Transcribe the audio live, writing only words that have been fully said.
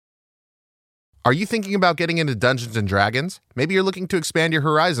Are you thinking about getting into Dungeons & Dragons? Maybe you're looking to expand your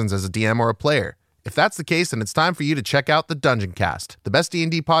horizons as a DM or a player. If that's the case, then it's time for you to check out the Dungeon Cast, the best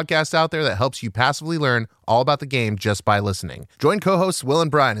D&D podcast out there that helps you passively learn all about the game just by listening. Join co-hosts Will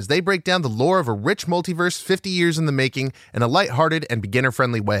and Brian as they break down the lore of a rich multiverse 50 years in the making in a lighthearted and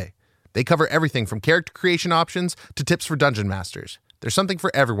beginner-friendly way. They cover everything from character creation options to tips for dungeon masters. There's something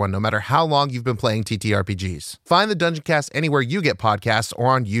for everyone, no matter how long you've been playing TTRPGs. Find the Dungeon Cast anywhere you get podcasts or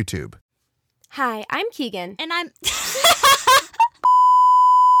on YouTube. Hi, I'm Keegan. And I'm...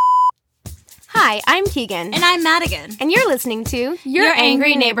 Hi, I'm Keegan. And I'm Madigan. And you're listening to Your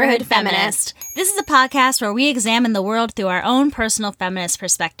Angry Neighborhood Feminist. This is a podcast where we examine the world through our own personal feminist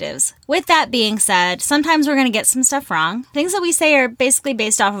perspectives. With that being said, sometimes we're going to get some stuff wrong. Things that we say are basically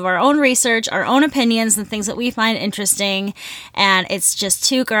based off of our own research, our own opinions, and things that we find interesting. And it's just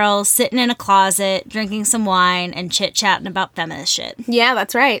two girls sitting in a closet, drinking some wine, and chit-chatting about feminist shit. Yeah,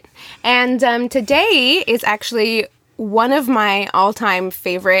 that's right. And today is actually one of my all-time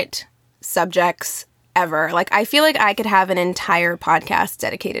favorite subjects ever. Like, I feel like I could have an entire podcast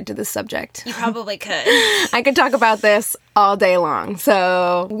dedicated to this subject. You probably could. I could talk about this all day long.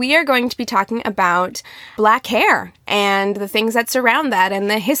 So we are going to be talking about black hair and the things that surround that and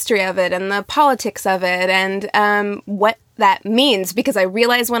the history of it and the politics of it and what that means. Because I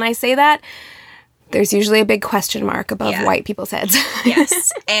realize when I say that, there's usually a big question mark above white people's heads.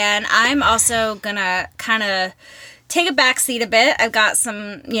 Yes. And I'm also gonna kind of take a backseat a bit. I've got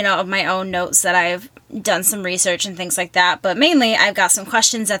some, of my own notes that I've done some research and things like that. But mainly, I've got some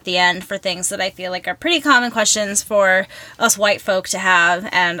questions at the end for things that I feel like are pretty common questions for us white folk to have,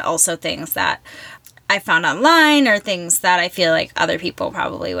 and also things that I found online or things that I feel like other people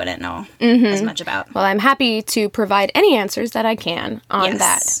probably wouldn't know as much about. Well, I'm happy to provide any answers that I can on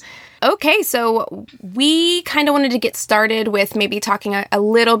that. Okay, so we kind of wanted to get started with maybe talking a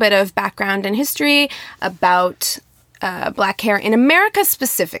little bit of background and history about black hair in America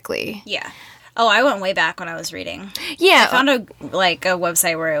specifically. Yeah. Oh, I went way back when I was reading. Yeah. I found a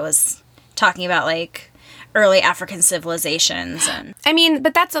website where it was talking about early African civilizations and I mean,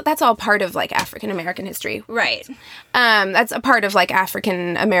 but that's all part of African American history. Right. That's a part of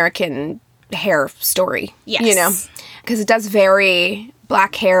African American hair story. Yes. Because it does vary.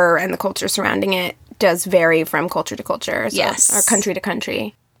 Black hair and the culture surrounding it does vary from culture to culture. Yes. Or country to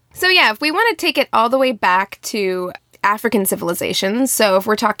country. So yeah, if we want to take it all the way back to African civilizations, so if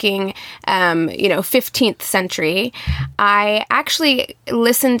we're talking, 15th century, I actually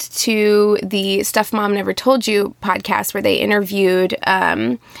listened to the Stuff Mom Never Told You podcast where they interviewed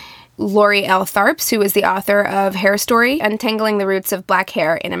Lori L. Tharps, who is the author of Hair Story, Untangling the Roots of Black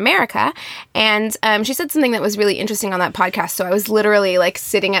Hair in America. And she said something that was really interesting on that podcast. So I was literally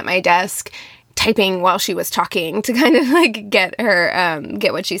sitting at my desk typing while she was talking to kind of get her,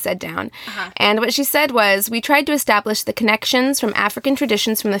 get what she said down. Uh-huh. And what she said was, we tried to establish the connections from African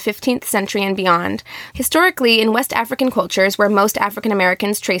traditions from the 15th century and beyond. Historically, in West African cultures, where most African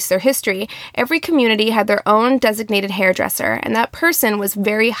Americans trace their history, every community had their own designated hairdresser, and that person was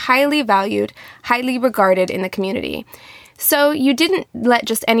very highly valued, highly regarded in the community. So you didn't let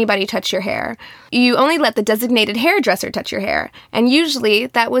just anybody touch your hair. You only let the designated hairdresser touch your hair. And usually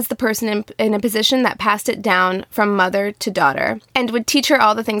that was the person in a position that passed it down from mother to daughter and would teach her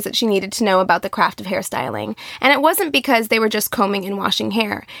all the things that she needed to know about the craft of hairstyling. And it wasn't because they were just combing and washing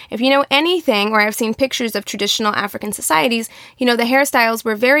hair. If you know anything, or I've seen pictures of traditional African societies, the hairstyles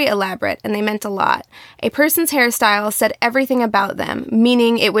were very elaborate and they meant a lot. A person's hairstyle said everything about them,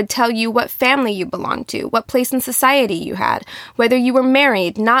 meaning it would tell you what family you belonged to, what place in society you had, whether you were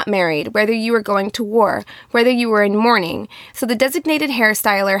married, not married, whether you were going to war, whether you were in mourning. So the designated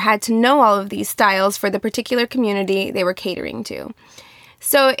hairstyler had to know all of these styles for the particular community they were catering to.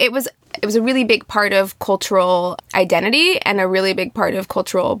 So it was a really big part of cultural identity and a really big part of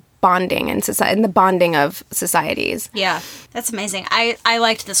cultural bonding and society and the bonding of societies. Yeah, that's amazing. I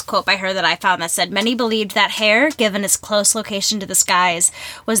liked this quote by her that I found that said, many believed that hair, given its close location to the skies,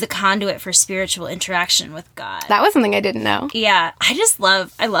 was the conduit for spiritual interaction with God. That was something I didn't know. Yeah, I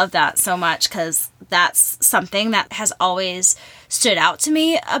love that so much because that's something that has always stood out to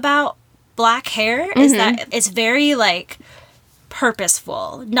me about black hair, is that it's very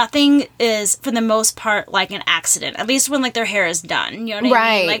purposeful. Nothing is, for the most part, an accident. At least when their hair is done. You know what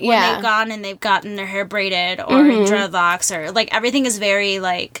I mean? When they've gone and they've gotten their hair braided or in dreadlocks, or everything is very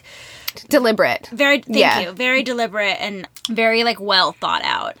deliberate. Very thank you. Very deliberate and very well thought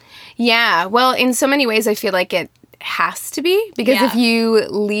out. Yeah. Well, in so many ways, I feel like it has to be, because Yeah. if you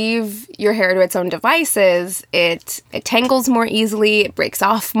leave your hair to its own devices, it tangles more easily, it breaks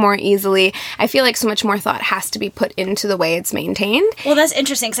off more easily. I feel like so much more thought has to be put into the way it's maintained. Well, that's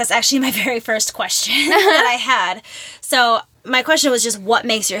interesting because that's actually my very first question that I had. So my question was just, what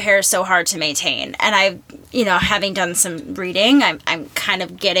makes your hair so hard to maintain? And I've, having done some reading, I'm kind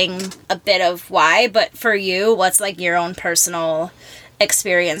of getting a bit of why. But for you, what's like your own personal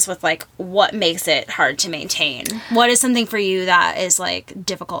experience with like what makes it hard to maintain? What is something for you that is like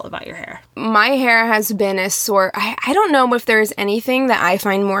difficult about your hair? My hair has been a sore. I don't know if there's anything that I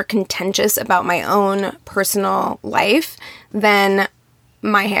find more contentious about my own personal life than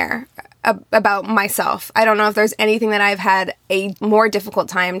my hair. About myself. I don't know if there's anything that I've had a more difficult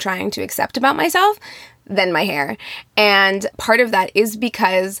time trying to accept about myself than my hair. And part of that is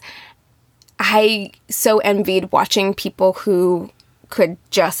because I so envied watching people who could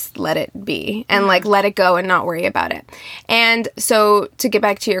just let it be and like let it go and not worry about it. And so to get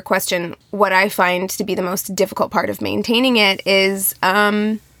back to your question, what I find to be the most difficult part of maintaining it is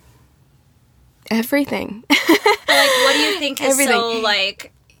everything. Like, what do you think is Everything. so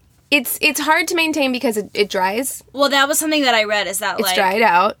like... It's hard to maintain because it dries. Well, that was something that I read, is that It's like dried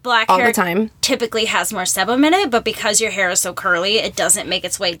out black all hair the time. typically has more sebum in it, but because your hair is so curly, it doesn't make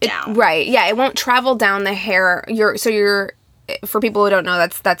its way down. Right. Yeah, it won't travel down the hair. For people who don't know,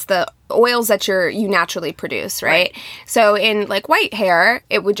 that's the oils that you naturally produce, right? So in like white hair,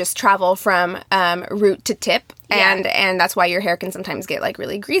 it would just travel from root to tip, and that's why your hair can sometimes get like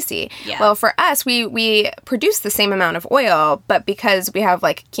really greasy. Yeah. Well, for us, we produce the same amount of oil, but because we have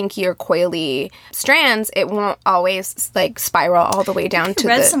like kinky or coily strands, it won't always like spiral all the way down to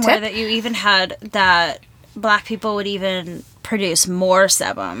I read the somewhere tip. that you even had that black people would even produce more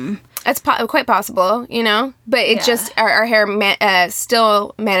sebum. It's quite possible, but it just our hair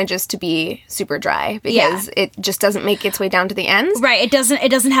still manages to be super dry because it just doesn't make its way down to the ends. Right. It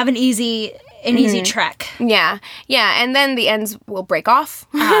doesn't have an easy trek. Yeah, and then the ends will break off,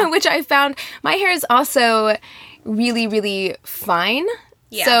 which I found my hair is also really, really fine.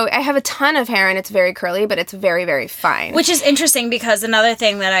 Yeah. So I have a ton of hair and it's very curly, but it's very, very fine. Which is interesting because another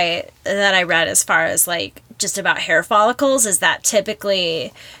thing that I read as far as like just about hair follicles is that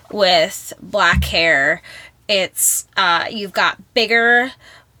typically with black hair, it's you've got bigger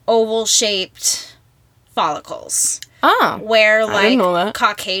oval shaped follicles. Oh, Where I didn't know like that.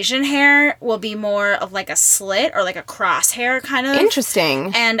 Caucasian hair will be more of like a slit or like a crosshair kind of.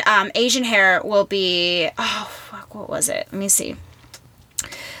 Interesting. And Asian hair will be, oh fuck, what was it? Let me see.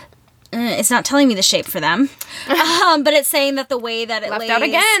 It's not telling me the shape for them, but it's saying that the way that it Left lays, out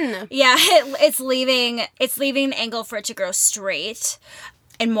again. Yeah, it's leaving an angle for it to grow straight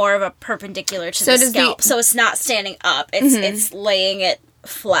and more of a perpendicular to the scalp. So it's not standing up. It's laying it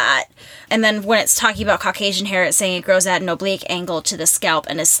flat. And then when it's talking about Caucasian hair, it's saying it grows at an oblique angle to the scalp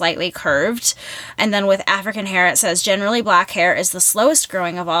and is slightly curved. And then with African hair, it says generally black hair is the slowest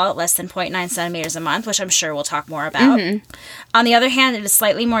growing of all, at less than 0.9 centimeters a month, which I'm sure we'll talk more about. On the other hand, it is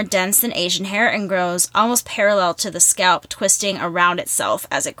slightly more dense than Asian hair and grows almost parallel to the scalp, twisting around itself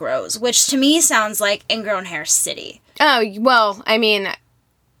as it grows, which to me sounds like ingrown hair city. Oh, well, I mean,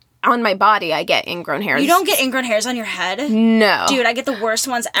 on my body, I get ingrown hairs. You don't get ingrown hairs on your head? No. Dude, I get the worst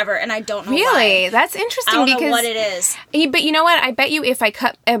ones ever, and I don't know Really? why. That's interesting I don't because know what it is. But you know what? I bet you if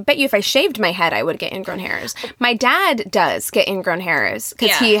I shaved my head, I would get ingrown hairs. My dad does get ingrown hairs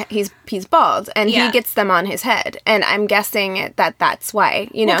because Yeah. he's bald and Yeah. he gets them on his head, and I'm guessing that's why.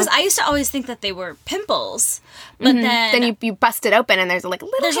 Because I used to always think that they were pimples, but then you bust it open and there's like a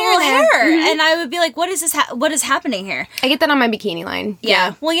little there's a hair little there. hair, and I would be like, "What is this? What is happening here?" I get that on my bikini line.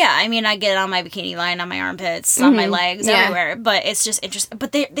 Yeah. Well, yeah. I mean, I get it on my bikini line, on my armpits, on my legs, Yeah. everywhere. But it's just interesting.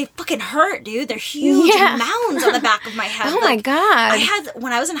 But they fucking hurt, dude. They're huge Yeah. mounds on the back of my head. Oh my Like, God. I had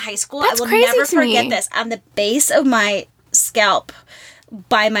when I was in high school. That's I will crazy never to me. forget this. On the base of my scalp,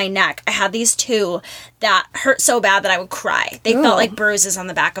 by my neck, I had these two that hurt so bad that I would cry. They Ooh. felt like bruises on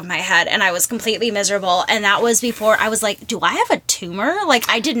the back of my head, and I was completely miserable. And that was before I was like, do I have a tumor? Like,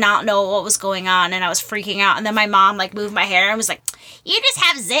 I did not know what was going on, and I was freaking out. And then my mom like moved my hair and was like, you just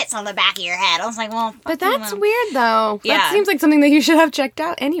have zits on the back of your head. I was like, well, But fuck you, that's Mom. weird though. Yeah. That seems like something that you should have checked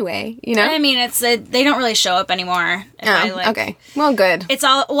out anyway, you know? I mean, it's they don't really show up anymore. If I, like, okay. Well, good. It's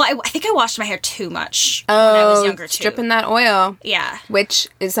all, well, I think I washed my hair too much when I was younger too. Dripping that oil. Yeah. Which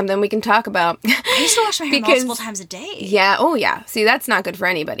is something we can talk about. I used to wash my hair Because- multiple times a day. Yeah. Oh, yeah. See, that's not good for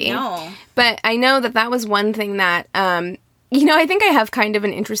anybody. No. But I know that was one thing that, I think I have kind of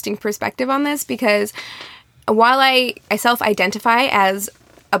an interesting perspective on this because while I self-identify as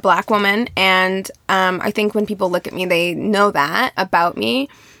a black woman, and I think when people look at me, they know that about me,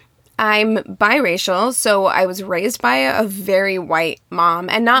 I'm biracial, so I was raised by a very white mom.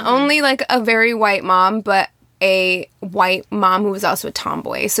 And not only like a very white mom, but a white mom who was also a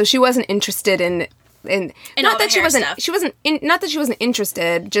tomboy. So she wasn't interested in not that she wasn't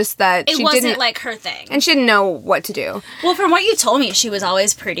interested, just that it she wasn't didn't like her thing. and she didn't know what to do. Well, from what you told me, she was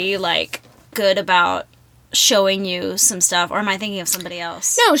always pretty like good about showing you some stuff, or am I thinking of somebody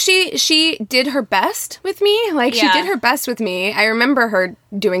else? No, she did her best with me. Like, she did her best with me. I remember her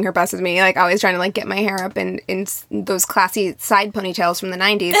doing her best with me, like, always trying to, like, get my hair up in those classy side ponytails from the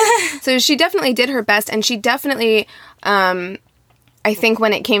 90s. So she definitely did her best, and she definitely, I think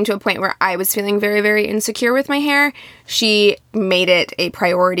when it came to a point where I was feeling very, very insecure with my hair, she made it a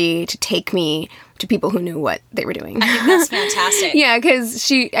priority to take me to people who knew what they were doing. I think that's fantastic. Yeah,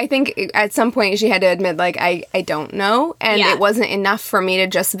 because I think at some point she had to admit, like, I don't know. And it wasn't enough for me to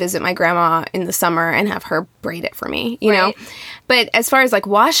just visit my grandma in the summer and have her braid it for me, you know? But as far as, like,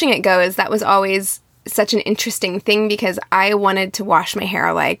 washing it goes, that was always such an interesting thing because I wanted to wash my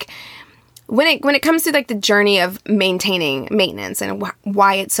hair, like, when it comes to, like, the journey of maintenance and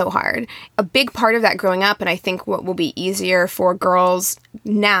why it's so hard, a big part of that growing up, and I think what will be easier for girls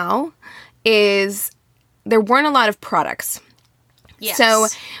now, is there weren't a lot of products. Yes. So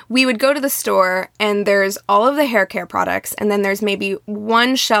we would go to the store and there's all of the hair care products and then there's maybe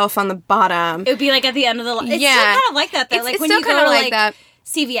one shelf on the bottom. It would be like at the end of the line. It's still kind of like that though. Like it's when still you go kind of to like that.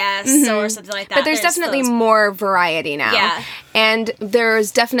 CVS or something like that. But there's definitely more variety now. Yeah. And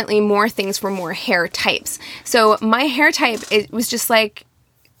there's definitely more things for more hair types. So my hair type, it was just like,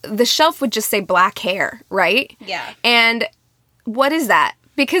 the shelf would just say black hair, right? Yeah. And what is that?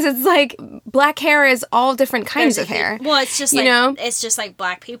 Because it's like black hair is all different kinds of hair. Well, it's just you like know? It's just like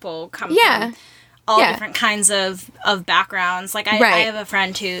black people come from all different kinds of backgrounds. Like I have a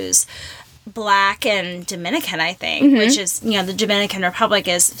friend who's Black and Dominican, I think, which is, you know, the Dominican Republic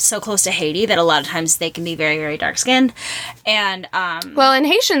is so close to Haiti that a lot of times they can be very, very dark skinned. And well, and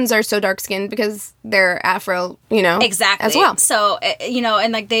Haitians are so dark skinned because they're Afro, you know, exactly as well. So you know,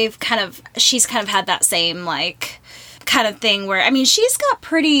 and like she's kind of had that same like kind of thing where, I mean, she's got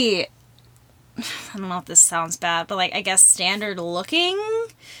pretty, I don't know if this sounds bad, but like, I guess standard looking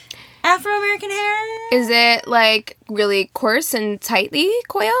Afro-American hair. Is it like really coarse and tightly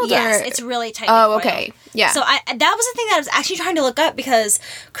coiled? Yes, or? It's really tightly coiled. Okay. Yeah. So that was the thing that I was actually trying to look up because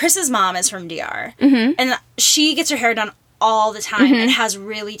Chris's mom is from DR. And she gets her hair done all the time and has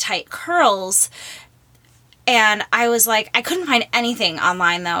really tight curls. And I was like, I couldn't find anything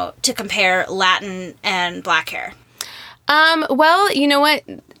online, though, to compare Latin and black hair. Well, you know what?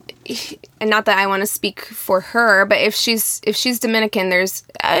 And not that I want to speak for her, but if she's Dominican, there's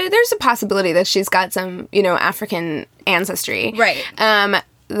a possibility that she's got some, you know, African ancestry. Right.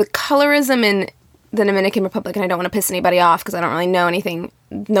 The colorism in the Dominican Republic, and I don't want to piss anybody off because I don't really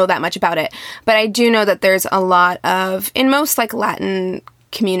know that much about it, but I do know that there's a lot of, in most like Latin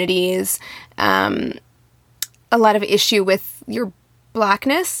communities, a lot of issue with your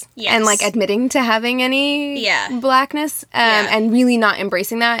blackness and like admitting to having any blackness and really not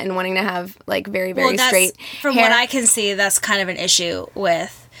embracing that and wanting to have like very, very straight from hair. what I can see, that's kind of an issue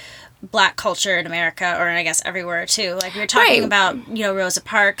with black culture in America, or I guess everywhere too. Like we were talking about, you know, Rosa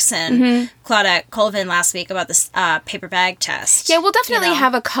Parks and Claudette Colvin last week about this paper bag test. Yeah, we'll definitely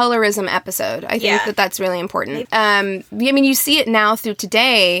have a colorism episode. I think that's really important. I mean, you see it now through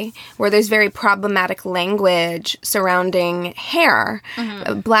today where there's very problematic language surrounding hair,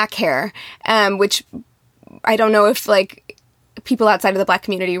 black hair, which I don't know if like people outside of the black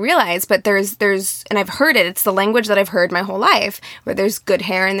community realize, but there's and I've heard it, it's the language that I've heard my whole life, where there's good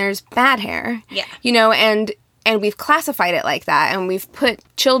hair and there's bad hair. Yeah. You know, and we've classified it like that, and we've put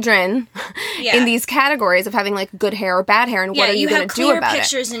children in these categories of having like good hair or bad hair, and what are you going to do about it? You have clear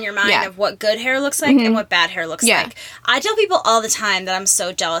pictures in your mind of what good hair looks like and what bad hair looks like. I tell people all the time that I'm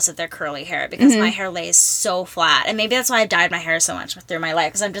so jealous of their curly hair because my hair lays so flat, and maybe that's why I've dyed my hair so much through my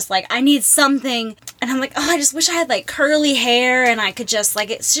life, because I'm just like, I need something, and I'm like, oh, I just wish I had like curly hair, and I could just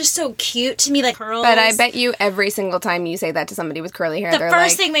like, it's just so cute to me, like curls. But I bet you every single time you say that to somebody with curly hair, the they're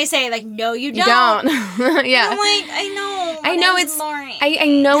first like, thing they say, like, no, you don't. Yeah. I'm like, I know it's Lauren. I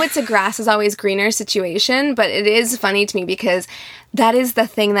know it's a grass is always greener situation, but it is funny to me because that is the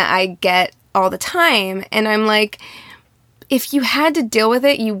thing that I get all the time, and I'm like, if you had to deal with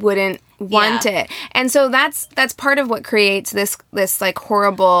it, you wouldn't want it. And so that's part of what creates this like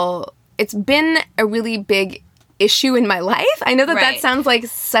horrible, it's been a really big issue in my life. I know that that sounds like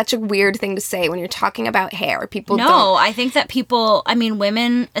such a weird thing to say when you're talking about hair. People don't. No, I think that people, I mean,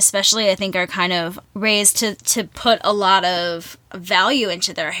 women especially, I think are kind of raised to put a lot of value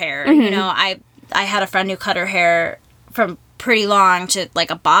into their hair. You know, I had a friend who cut her hair from pretty long to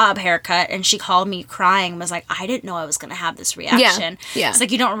like a bob haircut, and she called me crying, was like, I didn't know I was going to have this reaction. Yeah. It's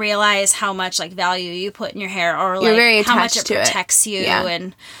like you don't realize how much like value you put in your hair, or You're very like how much attached it to it. protects you Yeah.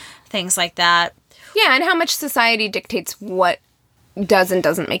 and things like that. Yeah, and how much society dictates what does and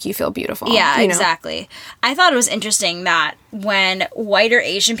doesn't make you feel beautiful. Yeah, you know? exactly. I thought it was interesting that when white or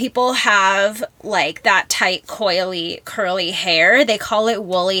Asian people have like that tight, coily, curly hair, they call it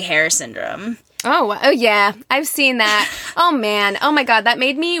woolly hair syndrome. Oh yeah, I've seen that. Oh man, oh my god, that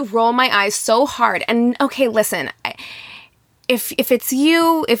made me roll my eyes so hard. And okay, listen, if it's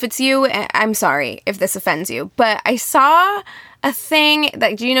you, I'm sorry if this offends you, but I saw a thing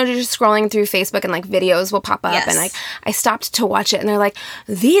that, you know, just scrolling through Facebook and like videos will pop up, Yes. and like I stopped to watch it, and they're like,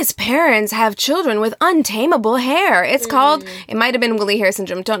 these parents have children with untamable hair. It's called, it might have been woolly hair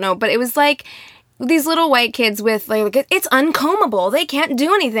syndrome, don't know, but it was like these little white kids with like, it's uncombable. They can't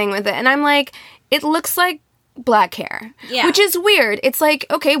do anything with it. And I'm like, it looks like black hair. Yeah. Which is weird. It's like,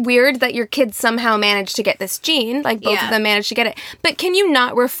 okay, weird that your kids somehow managed to get this gene. Like, both Yeah. of them managed to get it. But can you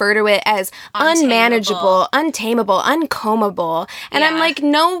not refer to it as unmanageable, untamable, uncombable? And I'm Yeah. like,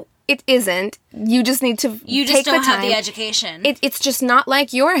 no, it isn't. You just need to You just take don't the time. have the education. It's just not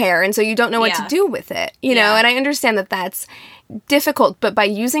like your hair, and so you don't know what Yeah. to do with it, you know? Yeah. And I understand that that's difficult, but by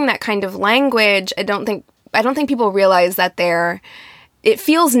using that kind of language, I don't think people realize that it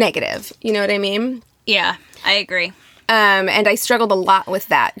feels negative, you know what I mean? Yeah, I agree. And I struggled a lot with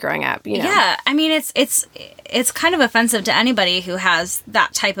that growing up, you know? Yeah, I mean it's kind of offensive to anybody who has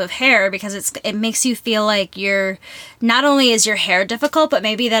that type of hair, because it makes you feel like you're, not only is your hair difficult, but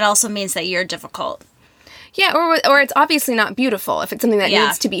maybe that also means that you're difficult. Yeah, or it's obviously not beautiful. If it's something that Yeah.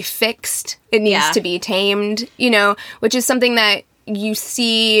 needs to be fixed, it needs Yeah. to be tamed, you know, which is something that you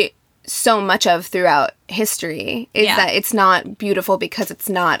see so much of throughout history, is Yeah. that it's not beautiful because it's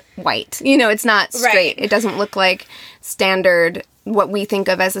not white. You know, it's not straight. Right. It doesn't look like standard, what we think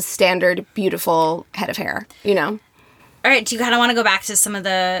of as a standard beautiful head of hair, you know? All right, do you kind of want to go back to some of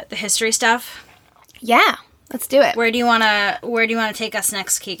the history stuff? Yeah, let's do it. Where do you want to take us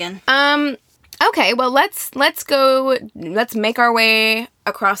next, Keegan? Okay, well, let's make our way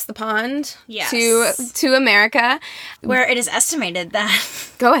across the pond Yes. to America. Where it is estimated that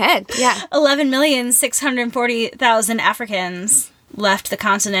Go ahead. Yeah. 11,640,000 Africans left the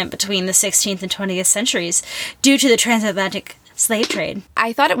continent between the 16th and 20th centuries due to the transatlantic slave trade.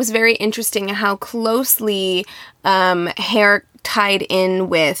 I thought it was very interesting how closely hair tied in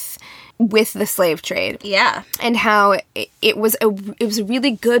with the slave trade. Yeah. And how it was a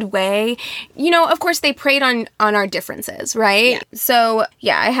really good way. You know, of course, they preyed on our differences, right? Yeah. So,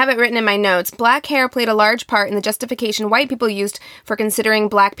 yeah, I have it written in my notes. Black hair played a large part in the justification white people used for considering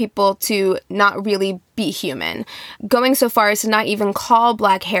black people to not really be human, going so far as to not even call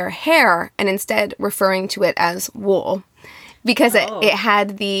black hair, and instead referring to it as wool. Because it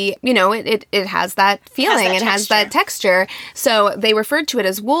had the, you know, it has that feeling, it has that texture. So they referred to it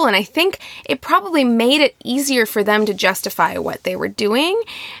as wool, and I think it probably made it easier for them to justify what they were doing,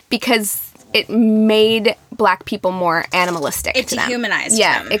 because it made black people more animalistic to them. It dehumanized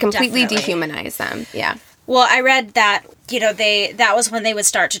Yeah, them, it completely definitely. dehumanized them, yeah. Well, I read that, you know, that was when they would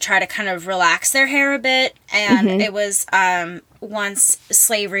start to try to kind of relax their hair a bit. And it was, once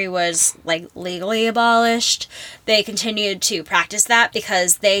slavery was, like, legally abolished, they continued to practice that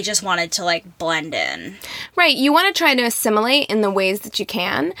because they just wanted to, like, blend in. Right, you want to try to assimilate in the ways that you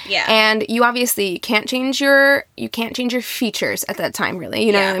can. Yeah. And you obviously can't change your features at that time, really.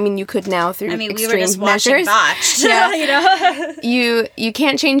 You know, Yeah. I mean, you could now through I mean, we extreme were just watching measures. Botched, Yeah. you know? You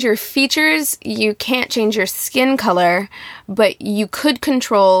can't change your features, you can't change your skin color, but you could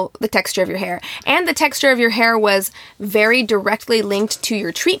control the texture of your hair. And the texture of your hair was very directly linked to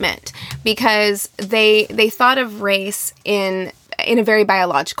your treatment, because they thought of race in a very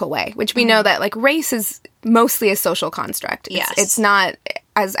biological way, which we know that, like, race is mostly a social construct. Yes. It's not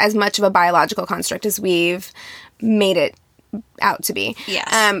as much of a biological construct as we've made it out to be.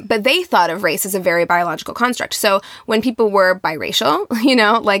 Yes. But they thought of race as a very biological construct. So when people were biracial, you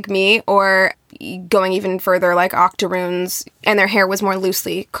know, like me, or going even further, like octoroons, and their hair was more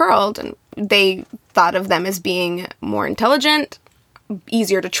loosely curled, and they thought of them as being more intelligent,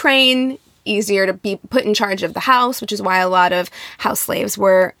 easier to train, easier to be put in charge of the house, which is why a lot of house slaves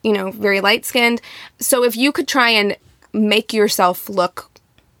were, you know, very light-skinned. So if you could try and make yourself look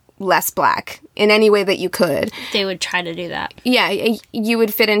less black in any way that you could, They would try to do that. yeah, you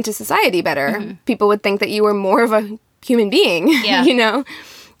would fit into society better. People would think that you were more of a human being, Yeah. you know?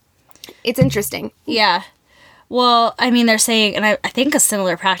 It's interesting. Yeah. Well, I mean, they're saying, and I think a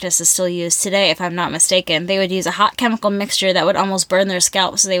similar practice is still used today, if I'm not mistaken. They would use a hot chemical mixture that would almost burn their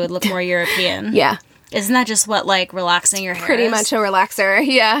scalp so they would look more European. Yeah. Isn't that just what, like, relaxing your hair Pretty is? much a relaxer,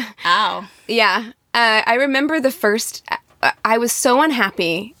 yeah. Ow. Yeah. I remember the first... I was so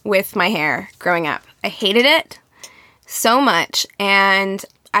unhappy with my hair growing up. I hated it so much, and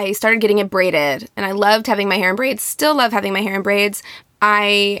I started getting it braided, and I loved having my hair in braids. Still love having my hair in braids.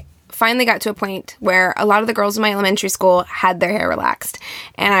 I finally got to a point where a lot of the girls in my elementary school had their hair relaxed,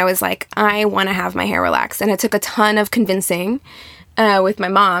 and I was like, I want to have my hair relaxed. And it took a ton of convincing with my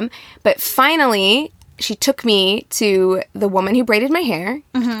mom, but finally she took me to the woman who braided my hair.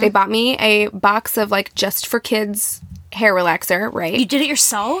 They bought me a box of, like, Just for Kids hair relaxer, right? You did it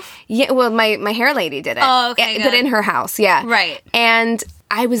yourself? Yeah, well, my hair lady did it. Oh, okay, But good. in her house, yeah. Right. And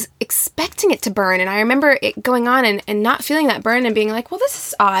I was expecting it to burn, and I remember it going on and not feeling that burn and being like, well, this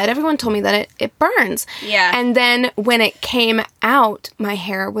is odd. Everyone told me that it burns. Yeah. And then when it came out, my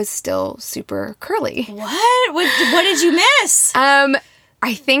hair was still super curly. What did you miss?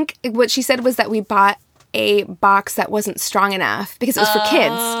 I think what she said was that we bought a box that wasn't strong enough because it was for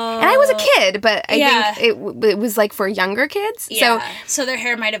kids. And I was a kid, but I think it was like for younger kids. Yeah. So their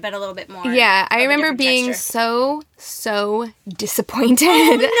hair might have been a little bit more. Yeah, I of a remember different being texture. so disappointed.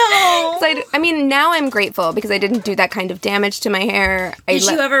 No. 'Cause I mean, now I'm grateful because I didn't do that kind of damage to my hair. Did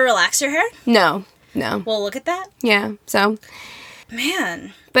you ever relax your hair? No. Well, look at that. Yeah, so.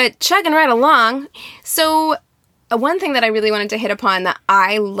 Man. But chugging right along. So, one thing that I really wanted to hit upon that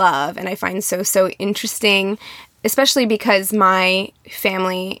I love and I find so interesting, especially because my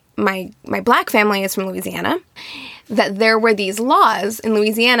family, my black family is from Louisiana, that there were these laws in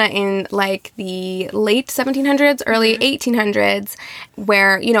Louisiana in, like, the late 1700s, early 1800s,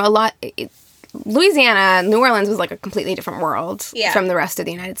 where, you know, Louisiana, New Orleans was like a completely different world from the rest of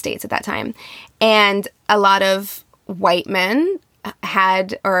the United States at that time. And a lot of white men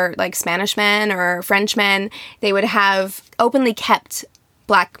had, or like Spanish men or French men, they would have openly kept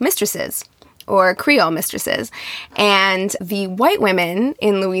black mistresses or Creole mistresses. And the white women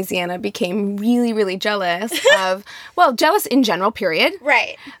in Louisiana became really jealous of, well, jealous in general, period.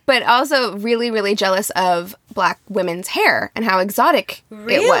 Right. But also really jealous of black women's hair and how exotic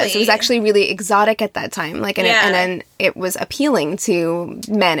it was. It was actually really exotic at that time. Like, and then it was appealing to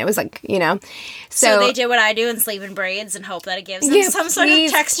men. It was like, you know. So they did what I do and sleep in braids and hope that it gives them some sort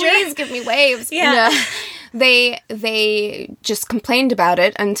of texture. Please give me waves. Yeah. No. They just complained about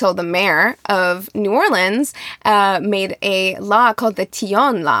it until the mayor of New Orleans made a law called the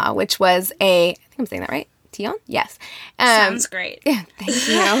Tillon Law, which was I think I'm saying that right? Tillon? Yes. Sounds great. Yeah, thank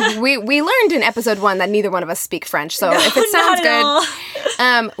you. we learned in episode 1 that neither one of us speak French, so if it sounds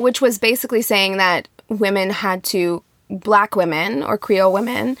good, which was basically saying that black women or Creole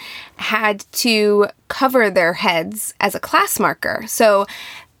women had to cover their heads as a class marker. So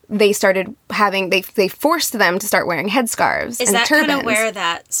they started they forced them to start wearing headscarves and turbans. Is that kind of where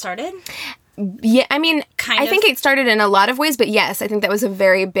that started? Yeah, I mean, I think it started in a lot of ways, but yes, I think that was a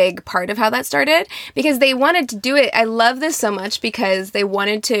very big part of how that started because they wanted to do it. I love this so much because they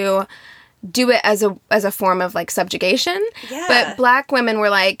wanted to do it as a form of, like, subjugation. Yeah. But black women were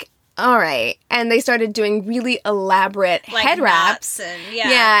like, all right. And they started doing really elaborate head wraps.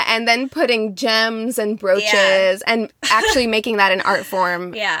 And then putting gems and brooches and actually making that an art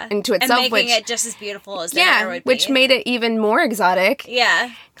form into itself. And making it just as beautiful as their hair would be. Which made it even more exotic.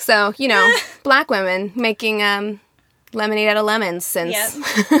 Yeah. So, you know, black women making lemonade out of lemons since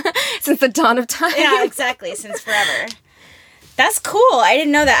the dawn of time. Yeah, exactly. Since forever. That's cool. I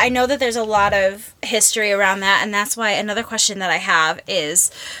didn't know that. I know that there's a lot of history around that, and that's why another question that I have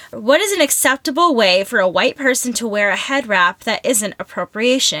is, what is an acceptable way for a white person to wear a head wrap that isn't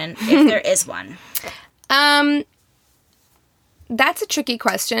appropriation, if there is one? That's a tricky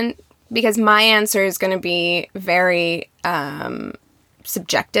question, because my answer is going to be very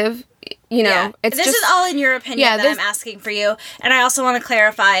subjective. You know, this is all in your opinion that I'm asking for you. And I also want to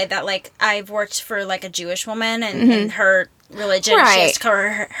clarify that, like, I've worked for, like, a Jewish woman, and her religion, she has to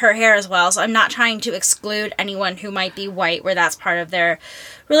cover her hair as well. So I'm not trying to exclude anyone who might be white where that's part of their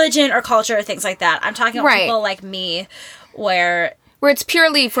religion or culture or things like that. I'm talking about people like me where it's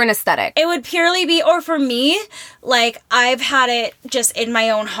purely for an aesthetic. It would purely be, or for me, like, I've had it just in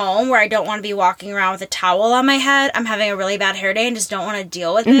my own home where I don't want to be walking around with a towel on my head. I'm having a really bad hair day and just don't want to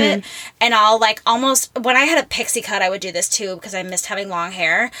deal with it. And I'll, like, almost, when I had a pixie cut, I would do this too because I missed having long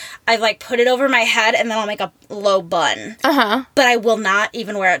hair. I'd, like, put it over my head and then I'll make a low bun. But I will not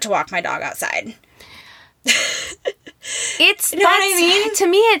even wear it to walk my dog outside. You know what I mean? To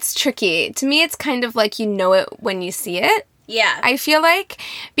me, it's tricky. To me, it's kind of like you know it when you see it. Yeah. I feel like,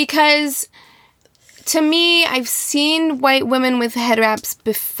 because to me, I've seen white women with head wraps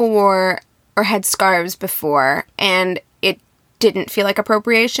before, or head scarves before, and didn't feel like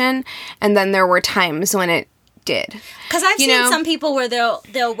appropriation, and then there were times when it did. Because I've seen some people where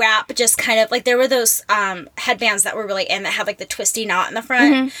they'll wrap just kind of like, there were those headbands that were really in that had like the twisty knot in the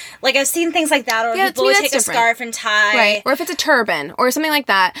front. Like I've seen things like that, or people would take a scarf and tie. Right. Or if it's a turban or something like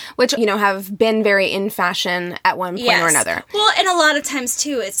that, which, you know, have been very in fashion at one point or another. Well, and a lot of times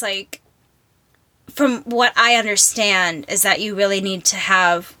too, it's like, from what I understand, is that you really need to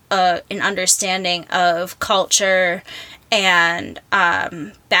have an understanding of culture and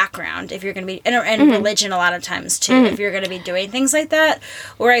background if you're going to be, and religion a lot of times too, if you're going to be doing things like that.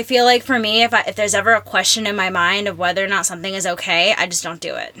 Where I feel like for me, if there's ever a question in my mind of whether or not something is okay, I just don't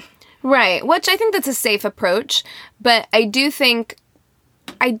do it. Right, which I think that's a safe approach, but I don't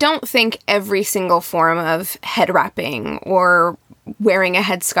think every single form of head wrapping or wearing a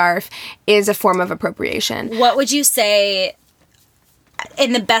headscarf is a form of appropriation. What would you say,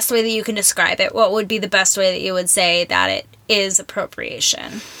 in the best way that you can describe it, what would be the best way that you would say that it is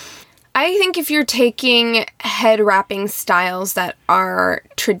appropriation? I think if you're taking head wrapping styles that are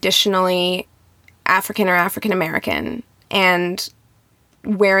traditionally African or African American and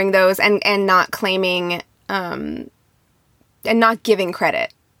wearing those and not claiming and not giving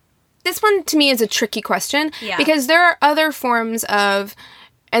credit. This one to me is a tricky question because there are other forms of,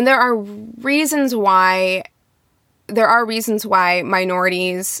 and there are reasons why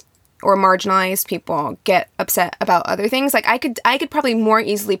minorities or marginalized people get upset about other things. Like I could probably more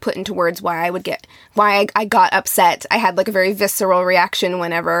easily put into words why I got upset. I had like a very visceral reaction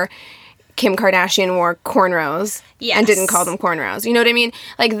whenever Kim Kardashian wore cornrows and didn't call them cornrows. You know what I mean?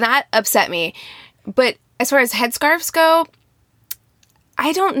 Like that upset me. But as far as headscarves go,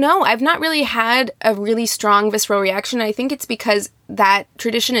 I don't know. I've not really had a really strong visceral reaction. I think it's because that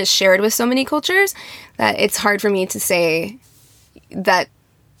tradition is shared with so many cultures that it's hard for me to say that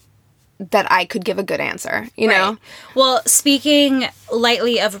I could give a good answer, you know? Well, speaking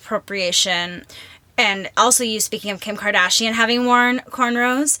lightly of appropriation, and also you speaking of Kim Kardashian having worn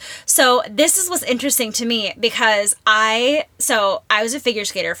cornrows. So this is what's interesting to me because I was a figure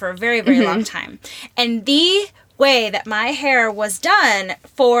skater for a very, very long time. And the way that my hair was done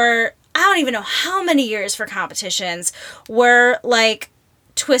for I don't even know how many years for competitions were like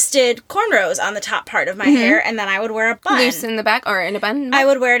twisted cornrows on the top part of my hair, and then I would wear a bun. Loose in the back or in a bun? I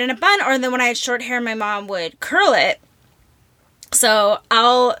would wear it in a bun, or then when I had short hair, my mom would curl it. So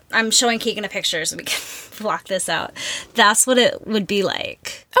I'm showing Keegan a picture so we can block this out. That's what it would be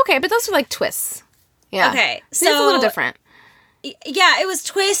like. Okay, but those are like twists. Yeah. Okay, so it's a little different. Yeah, it was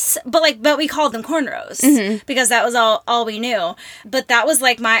twists, but we called them cornrows because that was all we knew. But that was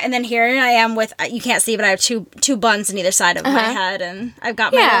like and then here I am with, you can't see, but I have two buns on either side of my head, and I've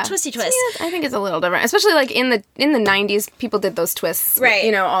got my little twisty twist. I think it's a little different, especially like in the 90s, people did those twists, right?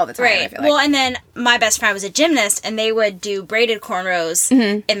 You know, all the time. Right. I feel like. Well, and then my best friend was a gymnast, and they would do braided cornrows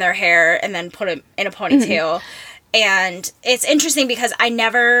in their hair and then put them in a ponytail. And it's interesting because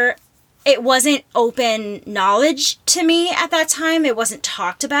it wasn't open knowledge to me at that time. It wasn't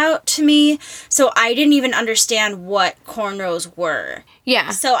talked about to me. So I didn't even understand what cornrows were.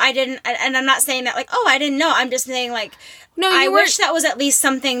 Yeah. So I didn't, and I'm not saying that like, I didn't know. I'm just saying like, I wish that was at least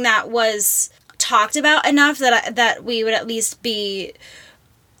something that was talked about enough that we would at least be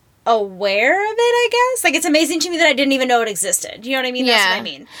aware of it, I guess. Like, it's amazing to me that I didn't even know it existed. You know what I mean? Yeah. That's what I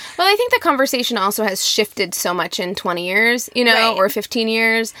mean. Well, I think the conversation also has shifted so much in 20 years, you know, or 15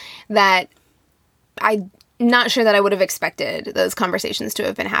 years, that I'm not sure that I would have expected those conversations to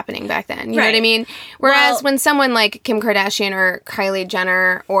have been happening back then. You know what I mean? Whereas when someone like Kim Kardashian or Kylie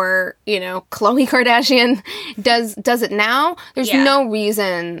Jenner or, you know, Khloe Kardashian does it now, there's no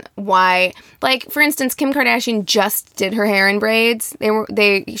reason why. Like, for instance, Kim Kardashian just did her hair in braids.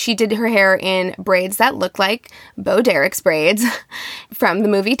 She did her hair in braids that look like Bo Derek's braids from the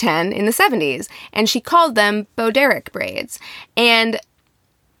movie 10 in the 70s. And she called them Bo Derek braids. And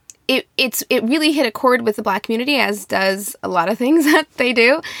it really hit a chord with the Black community, as does a lot of things that they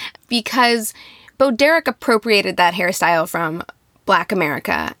do, because Bo Derek appropriated that hairstyle from Black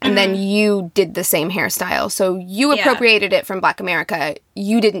America, and then you did the same hairstyle. So you appropriated it from Black America.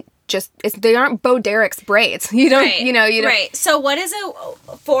 You didn't they aren't Bo Derek's braids. You don't, you know, you don't. Right. So what is it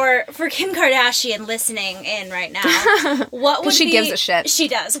for Kim Kardashian listening in right now? What would she gives a shit. She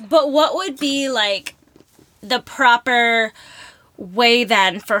does. But what would be like the proper way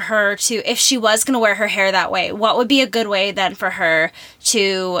then for her to, if she was going to wear her hair that way, what would be a good way then for her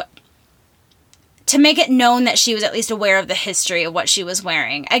to make it known that she was at least aware of the history of what she was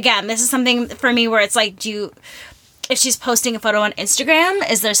wearing? Again, this is something for me where it's like, if she's posting a photo on Instagram,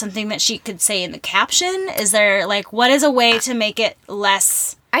 is there something that she could say in the caption? Is there, like, what is a way to make it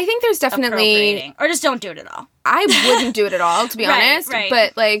less I think there's definitely, appropriating. Or just don't do it at all. I wouldn't do it at all, to be Right, honest. right.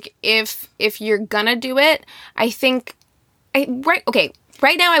 But like, if you're gonna do it, I think,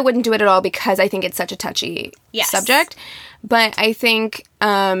 right now I wouldn't do it at all because I think it's such a touchy Yes. subject. But I think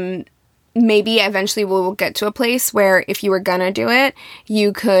maybe eventually we'll get to a place where if you were gonna do it,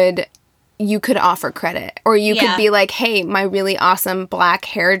 you could offer credit, or you Yeah. could be like, hey, my really awesome black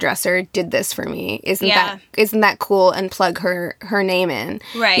hairdresser did this for me. Isn't that cool? And plug her name in.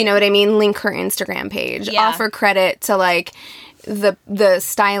 Right. You know what I mean? Link her Instagram page. Yeah. Offer credit to like the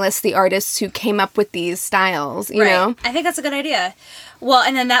stylists, the artists who came up with these styles, you know? I think that's a good idea. Well,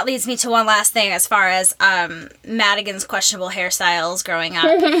 and then that leads me to one last thing as far as Madigan's questionable hairstyles growing up.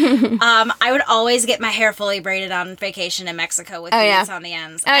 I would always get my hair fully braided on vacation in Mexico with beads on the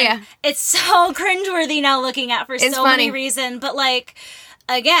ends. Oh, yeah. It's so cringeworthy now looking at for It's so funny. many reasons. But, like,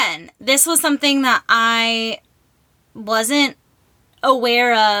 again, this was something that I wasn't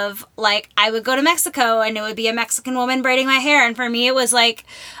aware of. Like, I would go to Mexico and it would be a Mexican woman braiding my hair, and for me it was like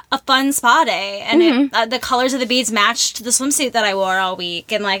a fun spa day, and the colors of the beads matched the swimsuit that I wore all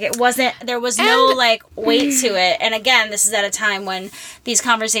week, and like there was no like weight to it. And again, this is at a time when these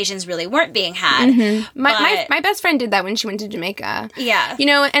conversations really weren't being had. My best friend did that when she went to Jamaica. Yeah. You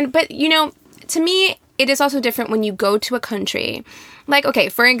know, but to me, it is also different when you go to a country. Like, okay,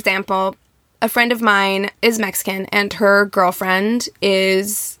 for example, a friend of mine is Mexican and her girlfriend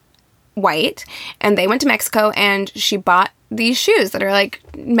is white, and they went to Mexico and she bought these shoes that are like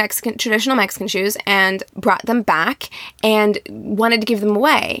traditional Mexican shoes, and brought them back and wanted to give them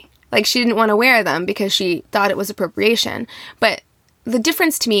away. Like, she didn't want to wear them because she thought it was appropriation. But the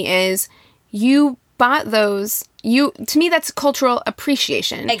difference to me is you bought those. To me, that's cultural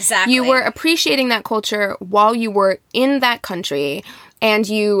appreciation. Exactly. You were appreciating that culture while you were in that country, and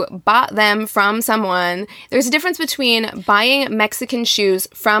you bought them from someone. There's a difference between buying Mexican shoes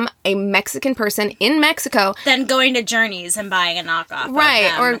from a Mexican person in Mexico, then going to Journeys and buying a knockoff of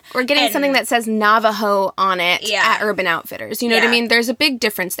right, them. or getting something that says Navajo on it Yeah. at Urban Outfitters. You know what I Yeah. mean? There's a big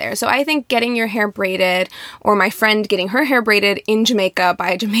difference there. So I think getting your hair braided, or my friend getting her hair braided in Jamaica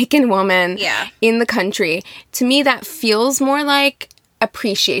by a Jamaican woman Yeah. in the country, to me that feels more like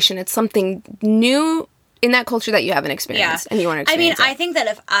appreciation. It's something new in that culture that you haven't experienced, and you want to experience I think that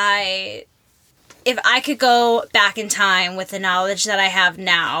if I could go back in time with the knowledge that I have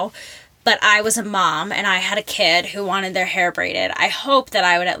now, but I was a mom and I had a kid who wanted their hair braided, I hope that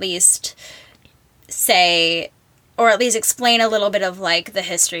I would at least say, or at least explain a little bit of like the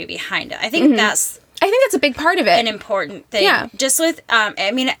history behind it. I think that's I think that's a big part of it. an important thing. Yeah. Just with,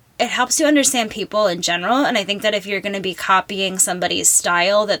 it helps you understand people in general, and I think that if you're going to be copying somebody's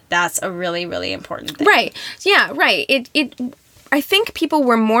style, that's a really, really important thing. Right. Yeah, right. I think people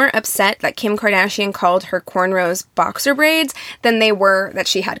were more upset that Kim Kardashian called her cornrows boxer braids than they were that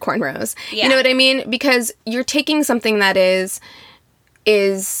she had cornrows. Yeah. You know what I mean? Because you're taking something that is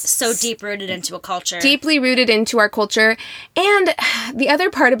So deep-rooted into a culture. deeply rooted into our culture. And the other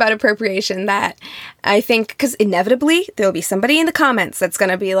part about appropriation that I think, because inevitably there'll be somebody in the comments that's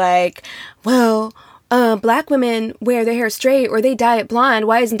going to be like, well, black women wear their hair straight or they dye it blonde.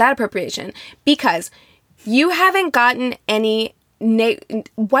 Why isn't that appropriation? Because you haven't gotten any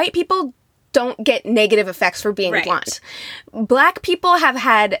white people don't get negative effects for being Right. blonde. Black people have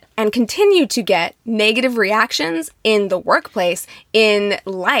had and continue to get negative reactions in the workplace, in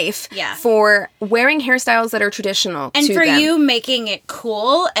life, Yeah. for wearing hairstyles that are traditional And to for them. you, making it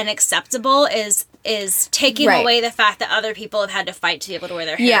cool and acceptable is taking Right. away the fact that other people have had to fight to be able to wear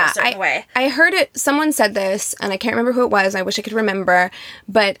their hair a certain way. I heard it, someone said this, and I can't remember who it was, I wish I could remember,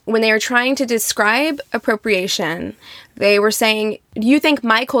 but when they were trying to describe appropriation, they were saying, do you think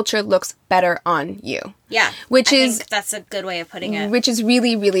my culture looks better on you? Yeah. Which I is- think that's a good way of putting it. Which is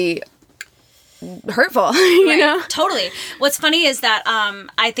really, really hurtful, you Right. know? Totally. What's funny is that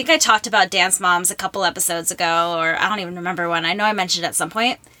I think I talked about Dance Moms a couple episodes ago, or I don't even remember when. I know I mentioned it at some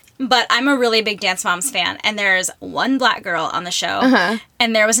point. But I'm a really big Dance Moms fan, and there's one black girl on the show,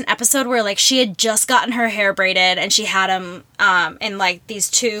 and there was an episode where, like, she had just gotten her hair braided, and she had them in, like, these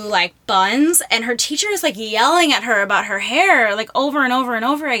two, like, buns, and her teacher is, like, yelling at her about her hair, like, over and over and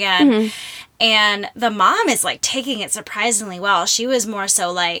over again. And the mom is, like, taking it surprisingly well. She was more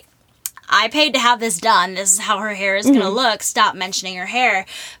so, like, I paid to have this done. This is how her hair is going to look. Stop mentioning her hair.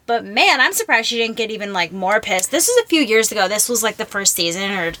 But man, I'm surprised she didn't get even like more pissed. This was a few years ago. This was like the first season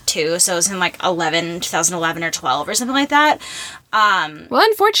or two. So it was in like 2011 or 12 or something like that. Well,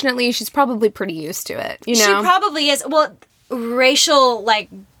 unfortunately, she's probably pretty used to it, you know? She probably is. Well, racial like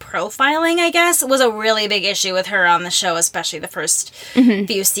profiling, I guess, was a really big issue with her on the show, especially the first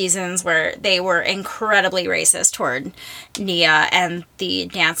few seasons, where they were incredibly racist toward Nia and the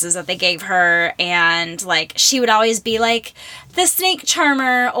dances that they gave her. And, like, she would always be, like, the snake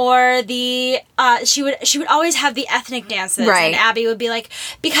charmer, or the she would always have the ethnic dances, right. And Abby would be like,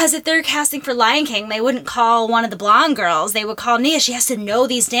 because if they're casting for Lion King, they wouldn't call one of the blonde girls, they would call Nia. She has to know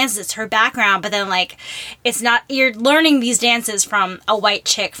these dances, it's her background. But then, like, it's not, you're learning these dances from a white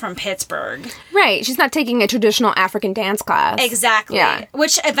chick from Pittsburgh, right? She's not taking a traditional African dance class, exactly. Yeah.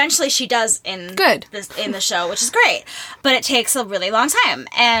 Which eventually she does in the show, which is great, but it takes a really long time.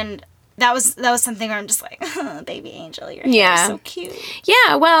 And that was something where I'm just like, oh, baby angel, your hair is so cute.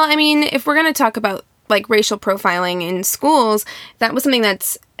 Yeah, well, I mean, if we're going to talk about, like, racial profiling in schools, that was something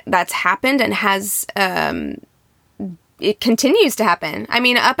that's happened and has, it continues to happen. I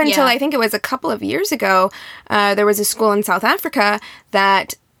mean, up until I think it was a couple of years ago, there was a school in South Africa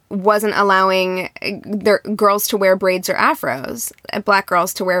that wasn't allowing their girls to wear braids or afros, black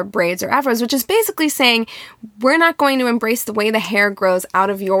girls to wear braids or afros, which is basically saying, we're not going to embrace the way the hair grows out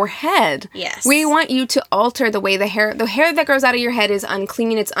of your head. Yes. We want you to alter the way the hair that grows out of your head is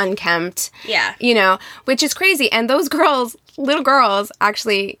unclean, it's unkempt. Yeah. You know, which is crazy. And those girls, little girls,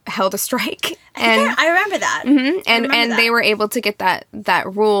 actually held a strike. I remember that. Mm-hmm, and they were able to get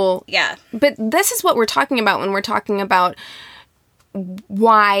that rule. Yeah. But this is what we're talking about when we're talking about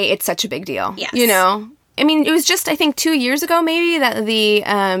why it's such a big deal. Yes. You know? I mean, it was just, I think, 2 years ago, maybe, that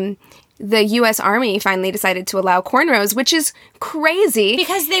the U.S. Army finally decided to allow cornrows, which is crazy.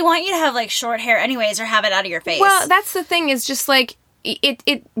 Because they want you to have, like, short hair anyways, or have it out of your face. Well, that's the thing, is just, like,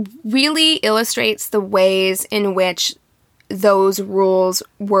 it really illustrates the ways in which those rules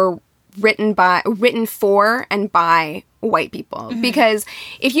were written for and by white people. Mm-hmm. Because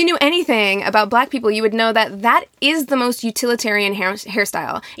if you knew anything about black people, you would know that is the most utilitarian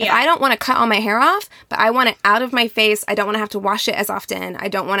hairstyle. Yeah. If I don't want to cut all my hair off, but I want it out of my face, I don't want to have to wash it as often, I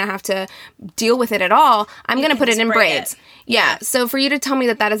don't want to have to deal with it at all, I'm going to put it in braids. Yeah. So for you to tell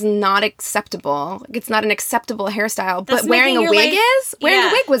me that is not acceptable, it's not an acceptable hairstyle, but wearing a wig is? Wearing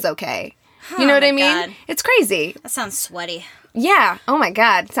a wig was okay. You know what I mean? God. It's crazy. That sounds sweaty. Yeah. Oh my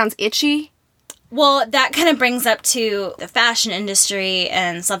God. It sounds itchy. Well, that kind of brings up to the fashion industry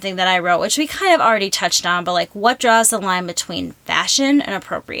and something that I wrote, which we kind of already touched on, but, like, what draws the line between fashion and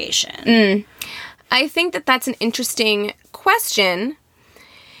appropriation? I think that's an interesting question.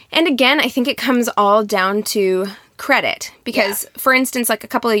 And again, I think it comes all down to credit. Because, for instance, like a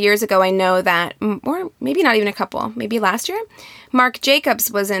couple of years ago, I know that, or maybe not even a couple, maybe last year, Marc Jacobs